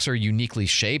because rocks are uniquely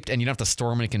shaped and you don't have to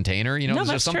store them in a container.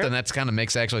 There's something that's kind of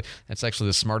makes that's actually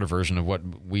the smarter version of what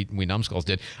we numbskulls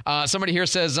did. Somebody here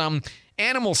says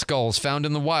animal skulls found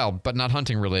in the wild, but not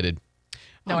hunting related.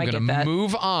 No, I'm I going get to that.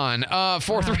 move on.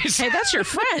 436. Hey, that's your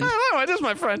friend. I don't know. It is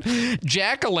my friend.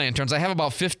 Jack-o'-lanterns. I have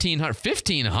about 1,500.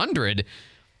 1,500?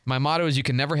 My motto is you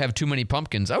can never have too many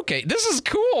pumpkins. Okay, this is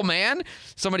cool, man.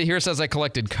 Somebody here says I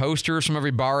collected coasters from every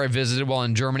bar I visited while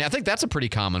in Germany. I think that's a pretty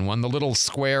common one. The little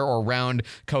square or round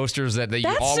coasters that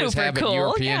you always have cool. at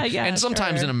European Yeah, and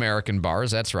sometimes sure. in American bars.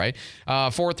 That's right.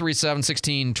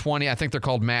 437-1620. I think they're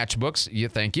called matchbooks. Yeah,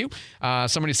 thank you.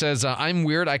 Somebody says, I'm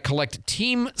weird. I collect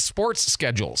team sports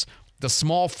schedules. The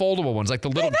small foldable ones, like the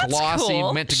little glossy,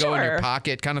 cool. meant to go in your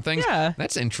pocket kind of things. Yeah.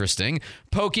 That's interesting.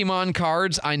 Pokemon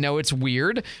cards. I know it's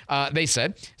weird. They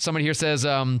said. Somebody here says,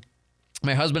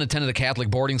 my husband attended a Catholic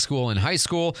boarding school in high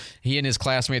school. He and his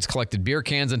classmates collected beer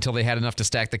cans until they had enough to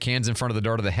stack the cans in front of the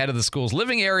door to the head of the school's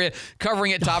living area,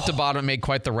 covering it top to bottom. It made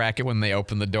quite the racket when they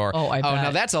opened the door. Oh, I bet. Now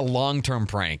that's a long-term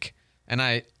prank. And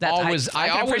I I always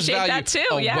appreciate value that too,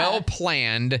 a yeah.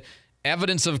 well-planned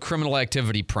evidence of criminal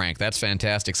activity prank. That's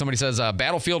fantastic. Somebody says,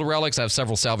 battlefield relics. I have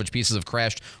several salvage pieces of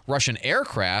crashed Russian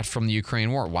aircraft from the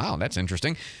Ukraine war. Wow, that's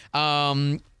interesting.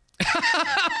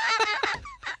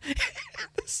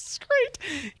 This is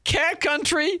great. Cat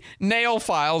Country nail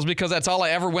files, because that's all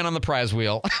I ever win on the prize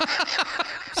wheel.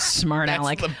 Smart That's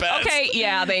Alec. the best. Okay,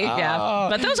 yeah,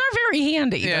 but those are very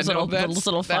handy. Yeah, those no, little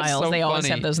that's files. so They always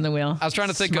funny. have those in the wheel. I was trying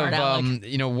to think Smart of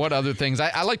Alec. what other things.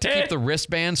 I like to keep the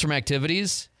wristbands from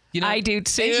activities. I do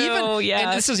too.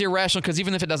 And this is irrational because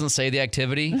even if it doesn't say the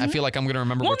activity, I feel like I'm going to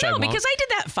remember which I won't. because I did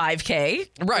that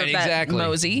 5K. Right, that exactly.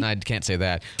 Mosey. No, I can't say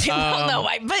that. Well,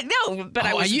 but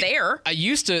I was there. I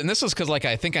used to, and this was because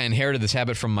I think I inherited this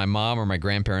habit from my mom or my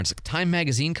grandparents. Time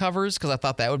magazine covers, because I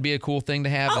thought that would be a cool thing to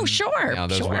have. Oh, and, sure,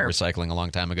 those went recycling a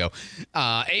long time ago.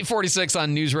 846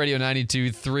 on News Radio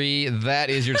 92.3. That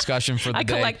is your discussion for the I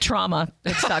day. collect trauma.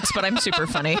 It sucks, but I'm super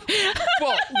funny.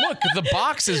 Well, look, the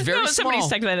box is very small. Somebody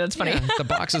said that. It's funny. Yeah, the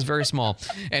box is very small.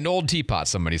 And old teapot,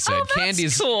 somebody said. Oh,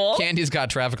 that's cool. Candy's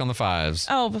got traffic on the fives.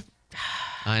 Oh,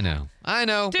 I know.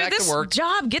 dude, Back this to work.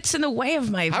 job gets in the way of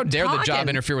my How dare the job talking.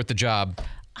 interfere with the job?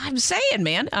 I'm saying,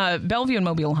 man. Bellevue and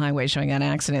Mobile Highway showing an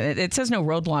accident. It says no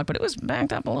roadblock, but it was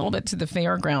backed up a little bit to the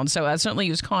fairgrounds. So certainly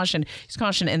use caution. Use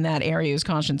caution in that area. Use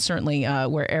caution certainly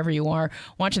wherever you are.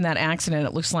 Watching that accident,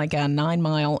 it looks like a 9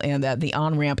 Mile and the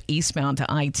on-ramp eastbound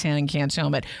to I-10 in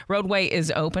Cantonment. Roadway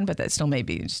is open, but that still may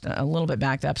be just a little bit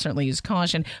backed up. Certainly use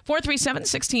caution.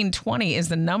 437-1620 is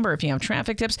the number if you have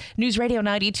traffic tips. News Radio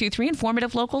 92.3,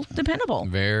 informative, local, dependable.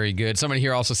 Very good. Somebody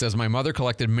here also says, my mother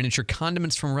collected miniature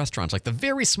condiments from restaurants, like the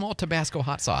very small Tabasco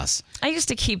hot sauce. I used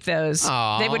to keep those.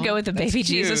 Aw, they would go with the that's baby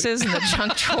cute. Jesuses in the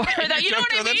junk drawer. You know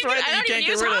what I mean? That's right, I that don't you even can't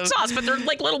use get rid hot of. sauce, but they're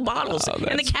like little bottles and the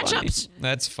That's ketchups. funny.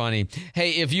 That's funny.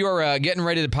 Hey, if you are getting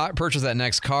ready to purchase that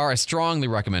next car, I strongly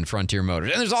recommend Frontier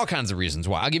Motors. And there's all kinds of reasons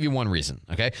why. I'll give you one reason,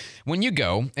 okay? When you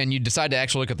go and you decide to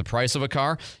actually look at the price of a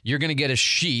car, you're going to get a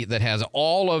sheet that has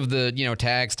all of the,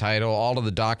 tax, title, all of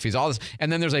the doc fees, all this,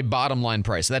 and then there's a bottom line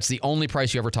price. That's the only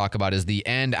price you ever talk about is the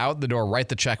end, out the door, write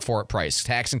the check for it price.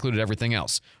 Tax included, everything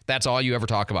else. That's all you ever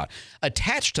talk about.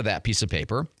 Attached to that piece of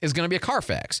paper is going to be a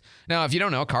Carfax. Now, if you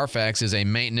don't know, Carfax is a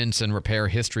maintenance and repair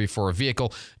history for a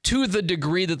vehicle to the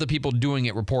degree that the people doing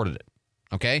it reported it.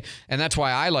 Okay? And that's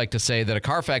why I like to say that a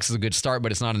Carfax is a good start,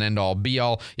 but it's not an end-all,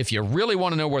 be-all. If you really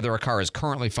want to know whether a car is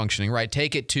currently functioning right,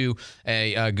 take it to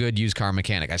a good used car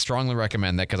mechanic. I strongly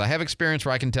recommend that because I have experience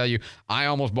where I can tell you I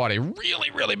almost bought a really,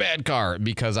 really bad car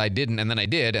because I didn't, and then I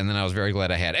did, and then I was very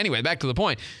glad I had. Anyway, back to the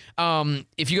point.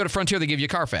 If you go to Frontier, they give you a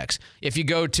Carfax. If you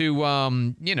go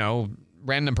to,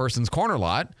 random person's corner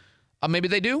lot, maybe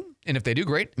they do. And if they do,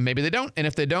 great. Maybe they don't. And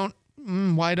if they don't,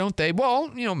 why don't they? Well,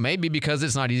 maybe because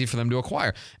it's not easy for them to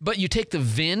acquire. But you take the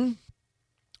VIN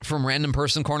from random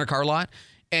person corner car lot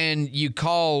and you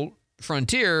call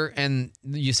Frontier and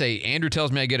you say, Andrew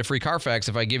tells me I get a free Carfax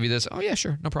if I give you this. Oh, yeah,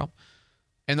 sure. No problem.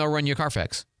 And they'll run you a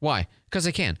Carfax. Why? Because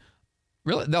they can.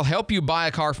 Really? They'll help you buy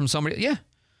a car from somebody. Yeah.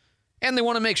 And they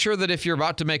want to make sure that if you're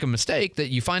about to make a mistake that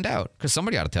you find out because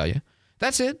somebody ought to tell you.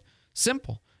 That's it.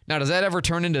 Simple. Now, does that ever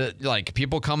turn into like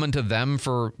people coming to them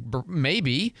for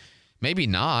maybe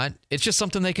not. It's just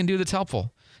something they can do that's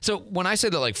helpful. So when I say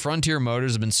that like Frontier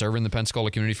Motors have been serving the Pensacola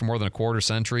community for more than a quarter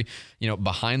century,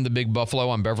 behind the Big Buffalo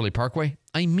on Beverly Parkway,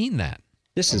 I mean that.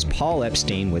 This is Paul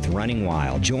Epstein with Running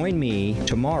Wild. Join me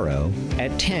tomorrow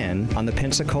at 10 on the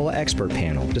Pensacola Expert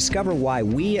Panel. Discover why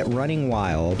we at Running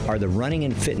Wild are the running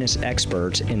and fitness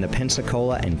experts in the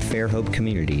Pensacola and Fairhope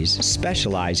communities,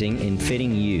 specializing in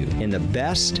fitting you in the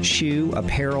best shoe,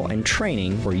 apparel, and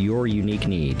training for your unique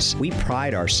needs. We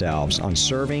pride ourselves on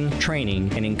serving,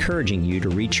 training, and encouraging you to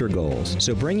reach your goals.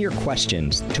 So bring your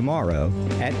questions tomorrow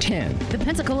at 10. The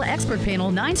Pensacola Expert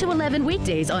Panel, 9 to 11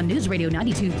 weekdays on News Radio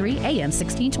 92.3 AM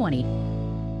 1620.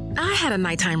 I had a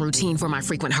nighttime routine for my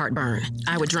frequent heartburn.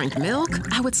 I would drink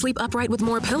milk, I would sleep upright with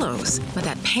more pillows, but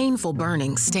that painful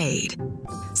burning stayed.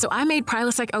 So I made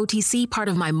Prilosec OTC part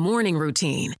of my morning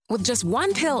routine. With just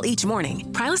one pill each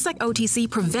morning, Prilosec OTC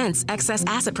prevents excess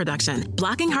acid production,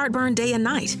 blocking heartburn day and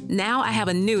night. Now I have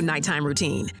a new nighttime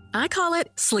routine. I call it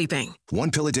sleeping.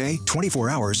 1 pill a day, 24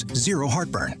 hours, 0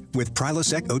 heartburn. With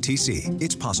Prilosec OTC.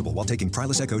 It's possible while taking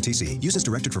Prilosec OTC. Use as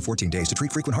directed for 14 days to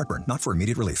treat frequent heartburn, not for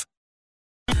immediate relief.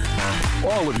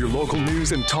 All of your local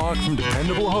news and talk from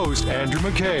dependable host Andrew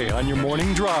McKay on your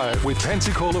morning drive with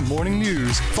Pensacola Morning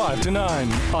News, 5 to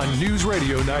 9 on News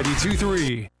Radio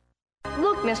 92.3.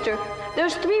 Look, mister,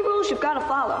 there's 3 rules you've got to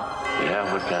follow.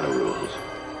 Yeah, what kind of rules?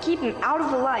 Keep him out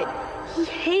of the light. He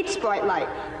hates bright light,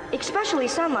 especially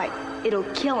sunlight. It'll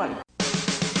kill him.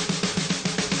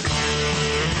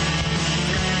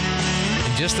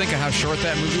 And just think of how short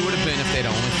that movie would have been if they'd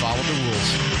only followed the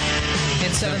rules. In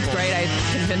 7th grade, I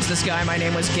convinced this guy my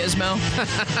name was Gizmo.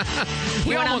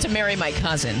 He went out to marry my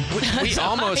cousin. We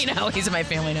almost, I know, he's in my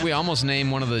family now. We almost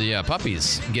named one of the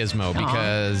puppies Gizmo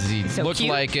because he so looked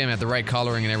cute. like him, had the right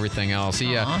coloring and everything else.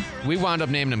 We wound up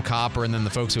naming him Copper, and then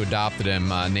the folks who adopted him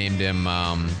named him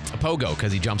Pogo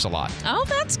because he jumps a lot. Oh,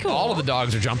 that's cool. All of the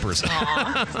dogs are jumpers.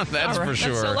 That's for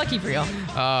sure. That's so lucky for you.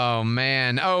 Oh,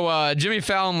 man. Jimmy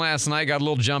Fallon last night got a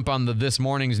little jump on the This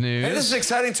Morning's news. Hey, this is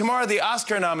exciting. Tomorrow, the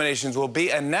Oscar nominations will be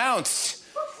announced.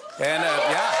 And,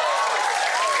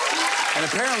 And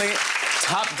apparently,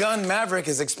 Top Gun Maverick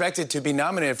is expected to be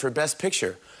nominated for Best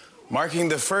Picture, marking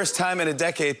the first time in a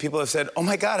decade people have said, oh,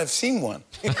 my God, I've seen one.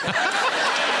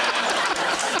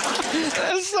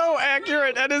 That's so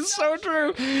accurate. That is so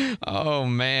true. Oh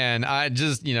man, I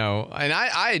just and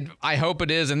I hope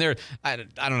it is. And I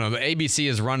don't know. The ABC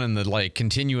is running the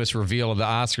continuous reveal of the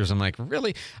Oscars. I'm like,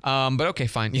 really? But okay,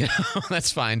 fine.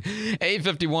 That's fine.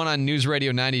 8:51 on News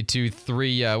Radio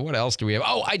 92.3. What else do we have?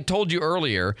 Oh, I told you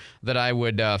earlier that I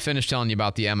would finish telling you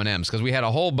about the M&Ms because we had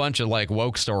a whole bunch of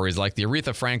woke stories like the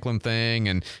Aretha Franklin thing,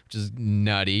 and which is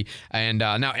nutty. And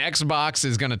now Xbox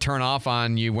is going to turn off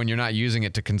on you when you're not using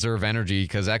it to conserve energy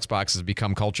because Xbox has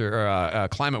become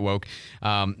climate woke.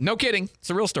 No kidding. It's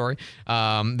a real story.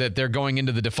 That they're going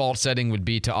into the default setting would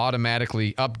be to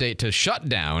automatically update to shut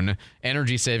down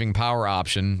energy saving power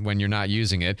option when you're not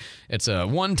using it. It's a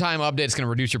one-time update. It's going to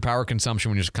reduce your power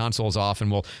consumption when your console is off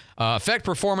and will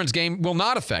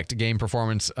not affect game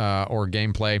performance or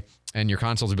gameplay and your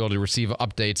console's ability to receive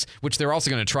updates, which they're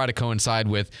also going to try to coincide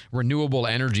with renewable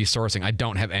energy sourcing. I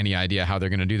don't have any idea how they're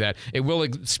going to do that. It will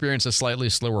experience a slightly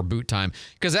slower boot time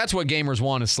because that's what gamers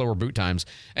want is slower boot times.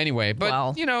 Anyway, but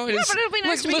but it'll be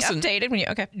nice to be updated when you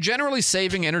generally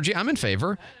saving energy, I'm in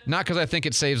favor. Not because I think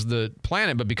it saves the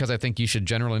planet, but because I think you should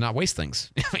generally not waste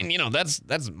things. I mean,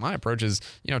 that's my approach is,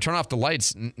 turn off the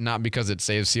lights, not because it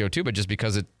saves CO2, but just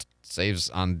because it saves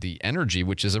on the energy,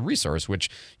 which is a resource, which,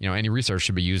 any resource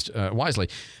should be used wisely.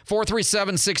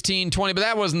 437-1620, but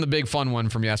that wasn't the big fun one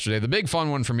from yesterday. The big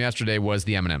fun one from yesterday was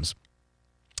the M&Ms.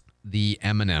 The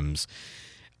M&Ms.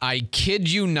 I kid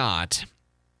you not.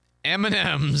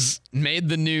 M&Ms made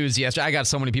the news yesterday. I got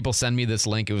so many people send me this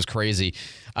link. It was crazy.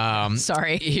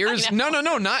 Sorry. Here's no,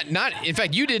 not. In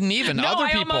fact, you didn't even. No, Other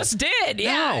people. I almost did.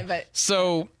 Yeah. No. But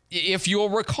so if you'll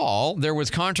recall, there was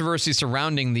controversy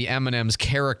surrounding the M&M's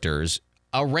characters.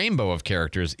 A rainbow of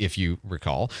characters, if you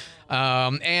recall.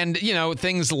 And,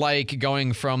 things like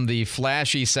going from the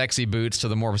flashy, sexy boots to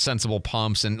the more sensible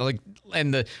pumps and the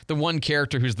one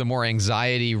character who's the more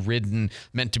anxiety-ridden,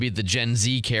 meant to be the Gen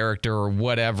Z character or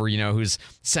whatever, who's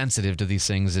sensitive to these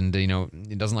things and, he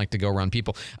doesn't like to go around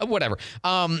people, whatever.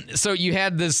 So you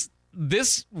had this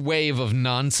wave of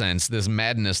nonsense, this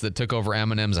madness that took over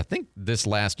M&M's, I think, this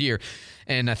last year.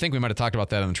 And I think we might have talked about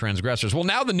that on the Transgressors. Well,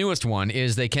 now the newest one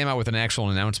is they came out with an actual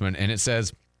announcement, and it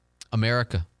says,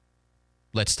 America,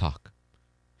 let's talk.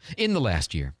 In the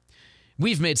last year,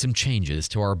 we've made some changes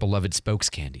to our beloved spokes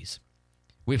candies.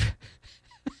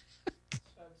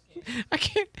 I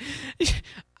can't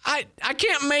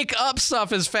make up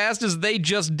stuff as fast as they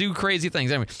just do crazy things.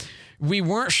 Anyway, we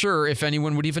weren't sure if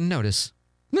anyone would even notice.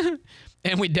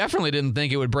 And we definitely didn't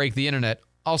think it would break the internet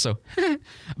also.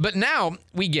 But now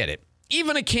we get it.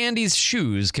 Even a candy's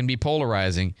shoes can be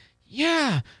polarizing.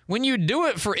 Yeah, when you do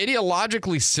it for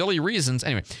ideologically silly reasons.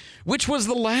 Anyway, which was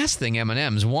the last thing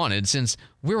M&M's wanted since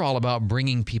we're all about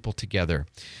bringing people together.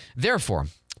 Therefore,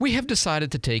 we have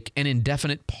decided to take an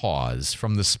indefinite pause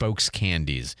from the spokes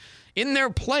candies in their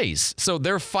place. So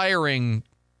they're firing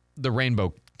the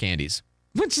rainbow candies,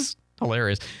 which is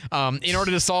hilarious, in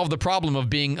order to solve the problem of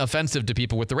being offensive to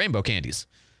people with the rainbow candies.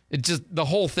 The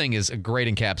whole thing is a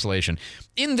great encapsulation.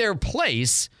 In their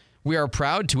place, we are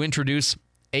proud to introduce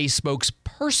a spokesperson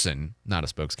person, not a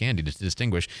spokes candy to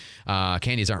distinguish.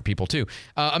 Candies aren't people, too.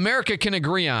 America can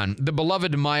agree on the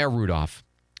beloved Maya Rudolph.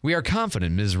 We are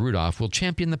confident Ms. Rudolph will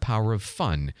champion the power of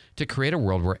fun to create a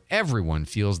world where everyone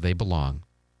feels they belong.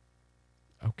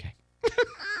 Okay.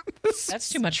 That's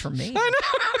too much for me. I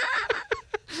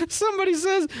know. Somebody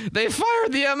says they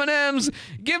fired the M&Ms.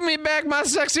 Give me back my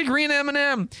sexy green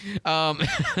M&M.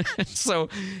 So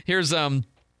here's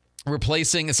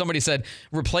replacing. Somebody said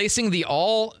replacing the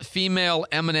all-female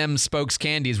M&M spokes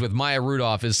candies with Maya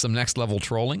Rudolph is some next-level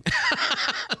trolling.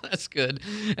 That's good.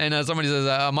 And somebody says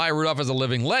Maya Rudolph is a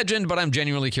living legend, but I'm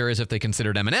genuinely curious if they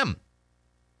considered M&M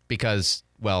because,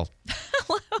 well,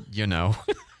 you know.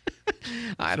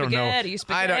 I don't know.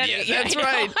 Spaghetti. Yeah, that's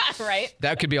right. Right.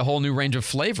 That could be a whole new range of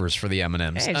flavors for the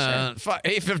M&Ms. Hey, sure.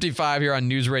 8:55 here on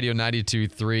News Radio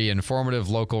 92.3. Informative,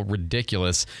 local,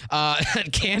 ridiculous.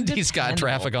 Candy's got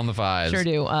traffic on the 5s. Sure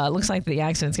do. Looks like the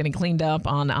accident's getting cleaned up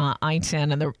on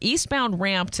I-10 and the eastbound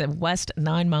ramp to West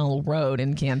 9 Mile Road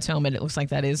in Cantonment. It looks like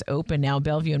that is open now.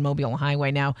 Bellevue and Mobile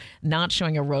Highway now not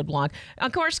showing a roadblock.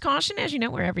 Of course, caution, as you know,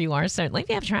 wherever you are. Certainly, if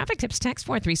you have traffic tips, text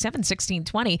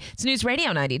 437-1620. It's News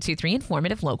Radio 92.3.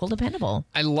 Informative, local, dependable.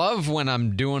 I love when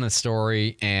I'm doing a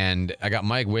story and I got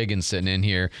Mike Wiggins sitting in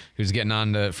here who's getting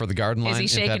on for the Garden Line. Is he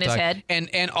shaking his head?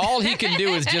 And all he can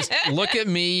do is just look at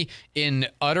me in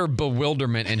utter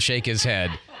bewilderment and shake his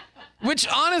head. Which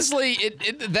honestly,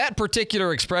 that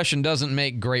particular expression doesn't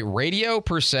make great radio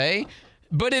per se,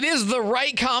 but it is the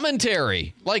right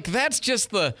commentary. Like that's just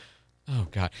the, oh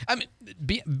God. I mean,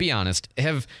 be honest.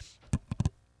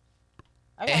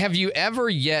 Have you ever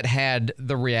yet had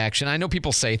the reaction? I know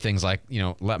people say things like,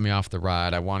 let me off the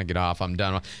ride. I want to get off. I'm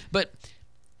done. But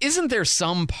isn't there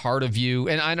some part of you,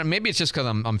 and maybe it's just because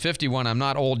I'm 51. I'm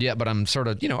not old yet, but I'm sort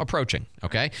of, approaching.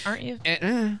 Okay. Aren't you?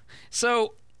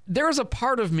 So there's a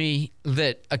part of me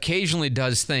that occasionally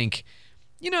does think,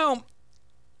 I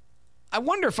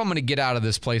wonder if I'm going to get out of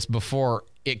this place before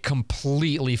it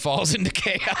completely falls into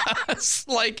chaos.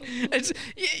 Like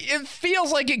it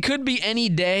feels like it could be any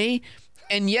day.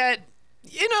 And yet,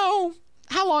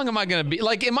 how long am I going to be?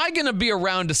 Like, am I going to be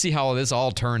around to see how this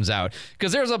all turns out?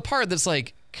 Because there's a part that's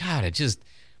like, God, I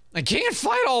can't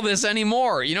fight all this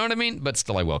anymore. You know what I mean? But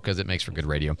still I will, because it makes for good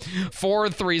radio.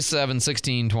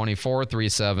 437-1620,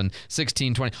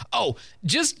 437-1620. Oh,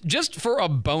 just for a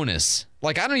bonus.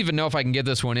 Like, I don't even know if I can get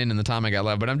this one in the time I got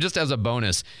left, but I'm just as a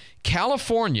bonus.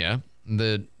 California,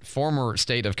 the former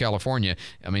state of California,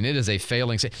 I mean, it is a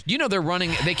failing state.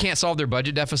 They can't solve their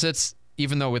budget deficits.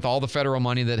 Even though with all the federal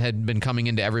money that had been coming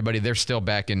into everybody, they're still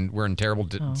we're in a terrible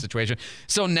situation.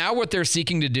 So now what they're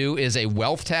seeking to do is a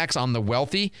wealth tax on the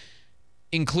wealthy,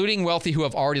 including wealthy who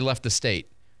have already left the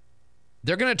state.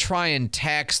 They're going to try and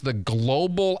tax the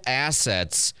global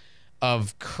assets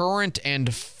of current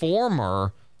and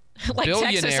former like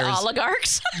billionaires. Texas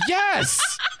oligarchs? Yes.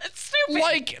 That's stupid.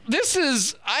 Like, this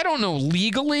is, I don't know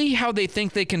legally how they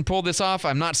think they can pull this off.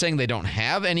 I'm not saying they don't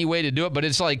have any way to do it, but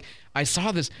it's like, I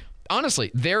saw this. Honestly,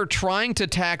 they're trying to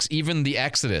tax even the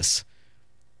exodus.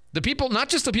 The people, not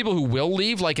just the people who will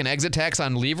leave, like an exit tax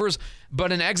on leavers,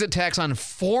 but an exit tax on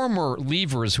former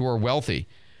leavers who are wealthy.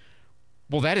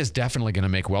 Well, that is definitely going to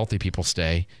make wealthy people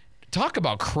stay. Talk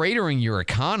about cratering your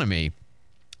economy.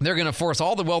 They're going to force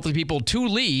all the wealthy people to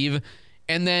leave,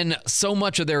 and then so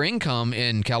much of their income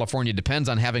in California depends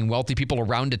on having wealthy people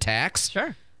around to tax.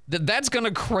 Sure. That's going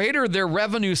to crater their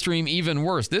revenue stream even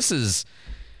worse. This is...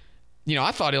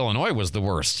 I thought Illinois was the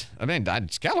worst. I mean,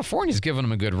 California's giving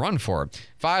them a good run for it.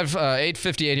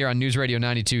 8:58 here on News Radio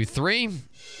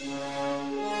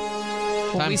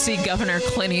 92.3. We see Governor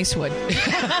Clint Eastwood.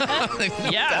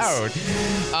 Yes.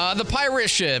 The pirate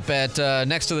ship at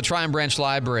next to the Tryon Branch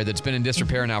Library that's been in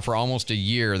disrepair now for almost a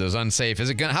year. That was unsafe.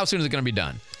 How soon is it going to be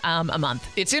done? A month.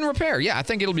 It's in repair. Yeah, I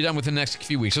think it'll be done within the next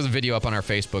few weeks. There's a video up on our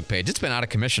Facebook page. It's been out of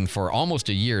commission for almost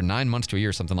a year, 9 months to a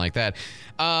year, something like that.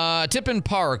 Tippin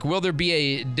Park, will there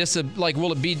be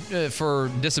will it be for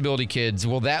disability kids?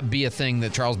 Will that be a thing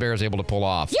that Charles Bear is able to pull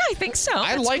off? Yeah, I think so.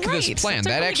 I like this plan.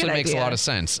 That actually makes a lot of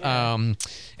sense. Yeah.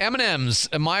 M&Ms,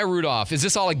 Maya Rudolph. Is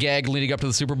this all a gag leading up to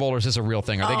the Super Bowl, or is this a real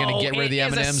thing? Are they going to get rid of the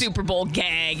M&Ms? It is a Super Bowl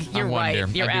gag. You're right.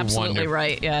 You're absolutely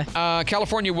right. Yeah.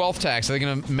 California wealth tax. Are they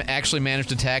going to actually manage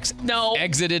to tax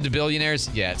exited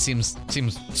billionaires? Yeah, it seems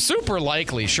super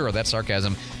likely. Sure, that's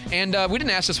sarcasm. And we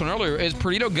didn't ask this one earlier. Is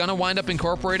Perdido going to wind up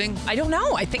incorporating? I don't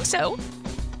know. I think so.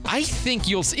 I think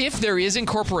if there is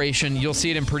incorporation, you'll see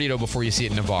it in Perdido before you see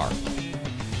it in Navarre.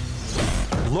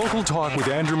 Local Talk with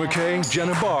Andrew McKay,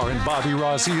 Jenna Barr, and Bobby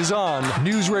Rossi is on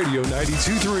News Radio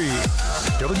 92.3.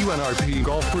 WNRP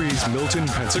Gulf Breeze, Milton,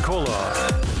 Pensacola.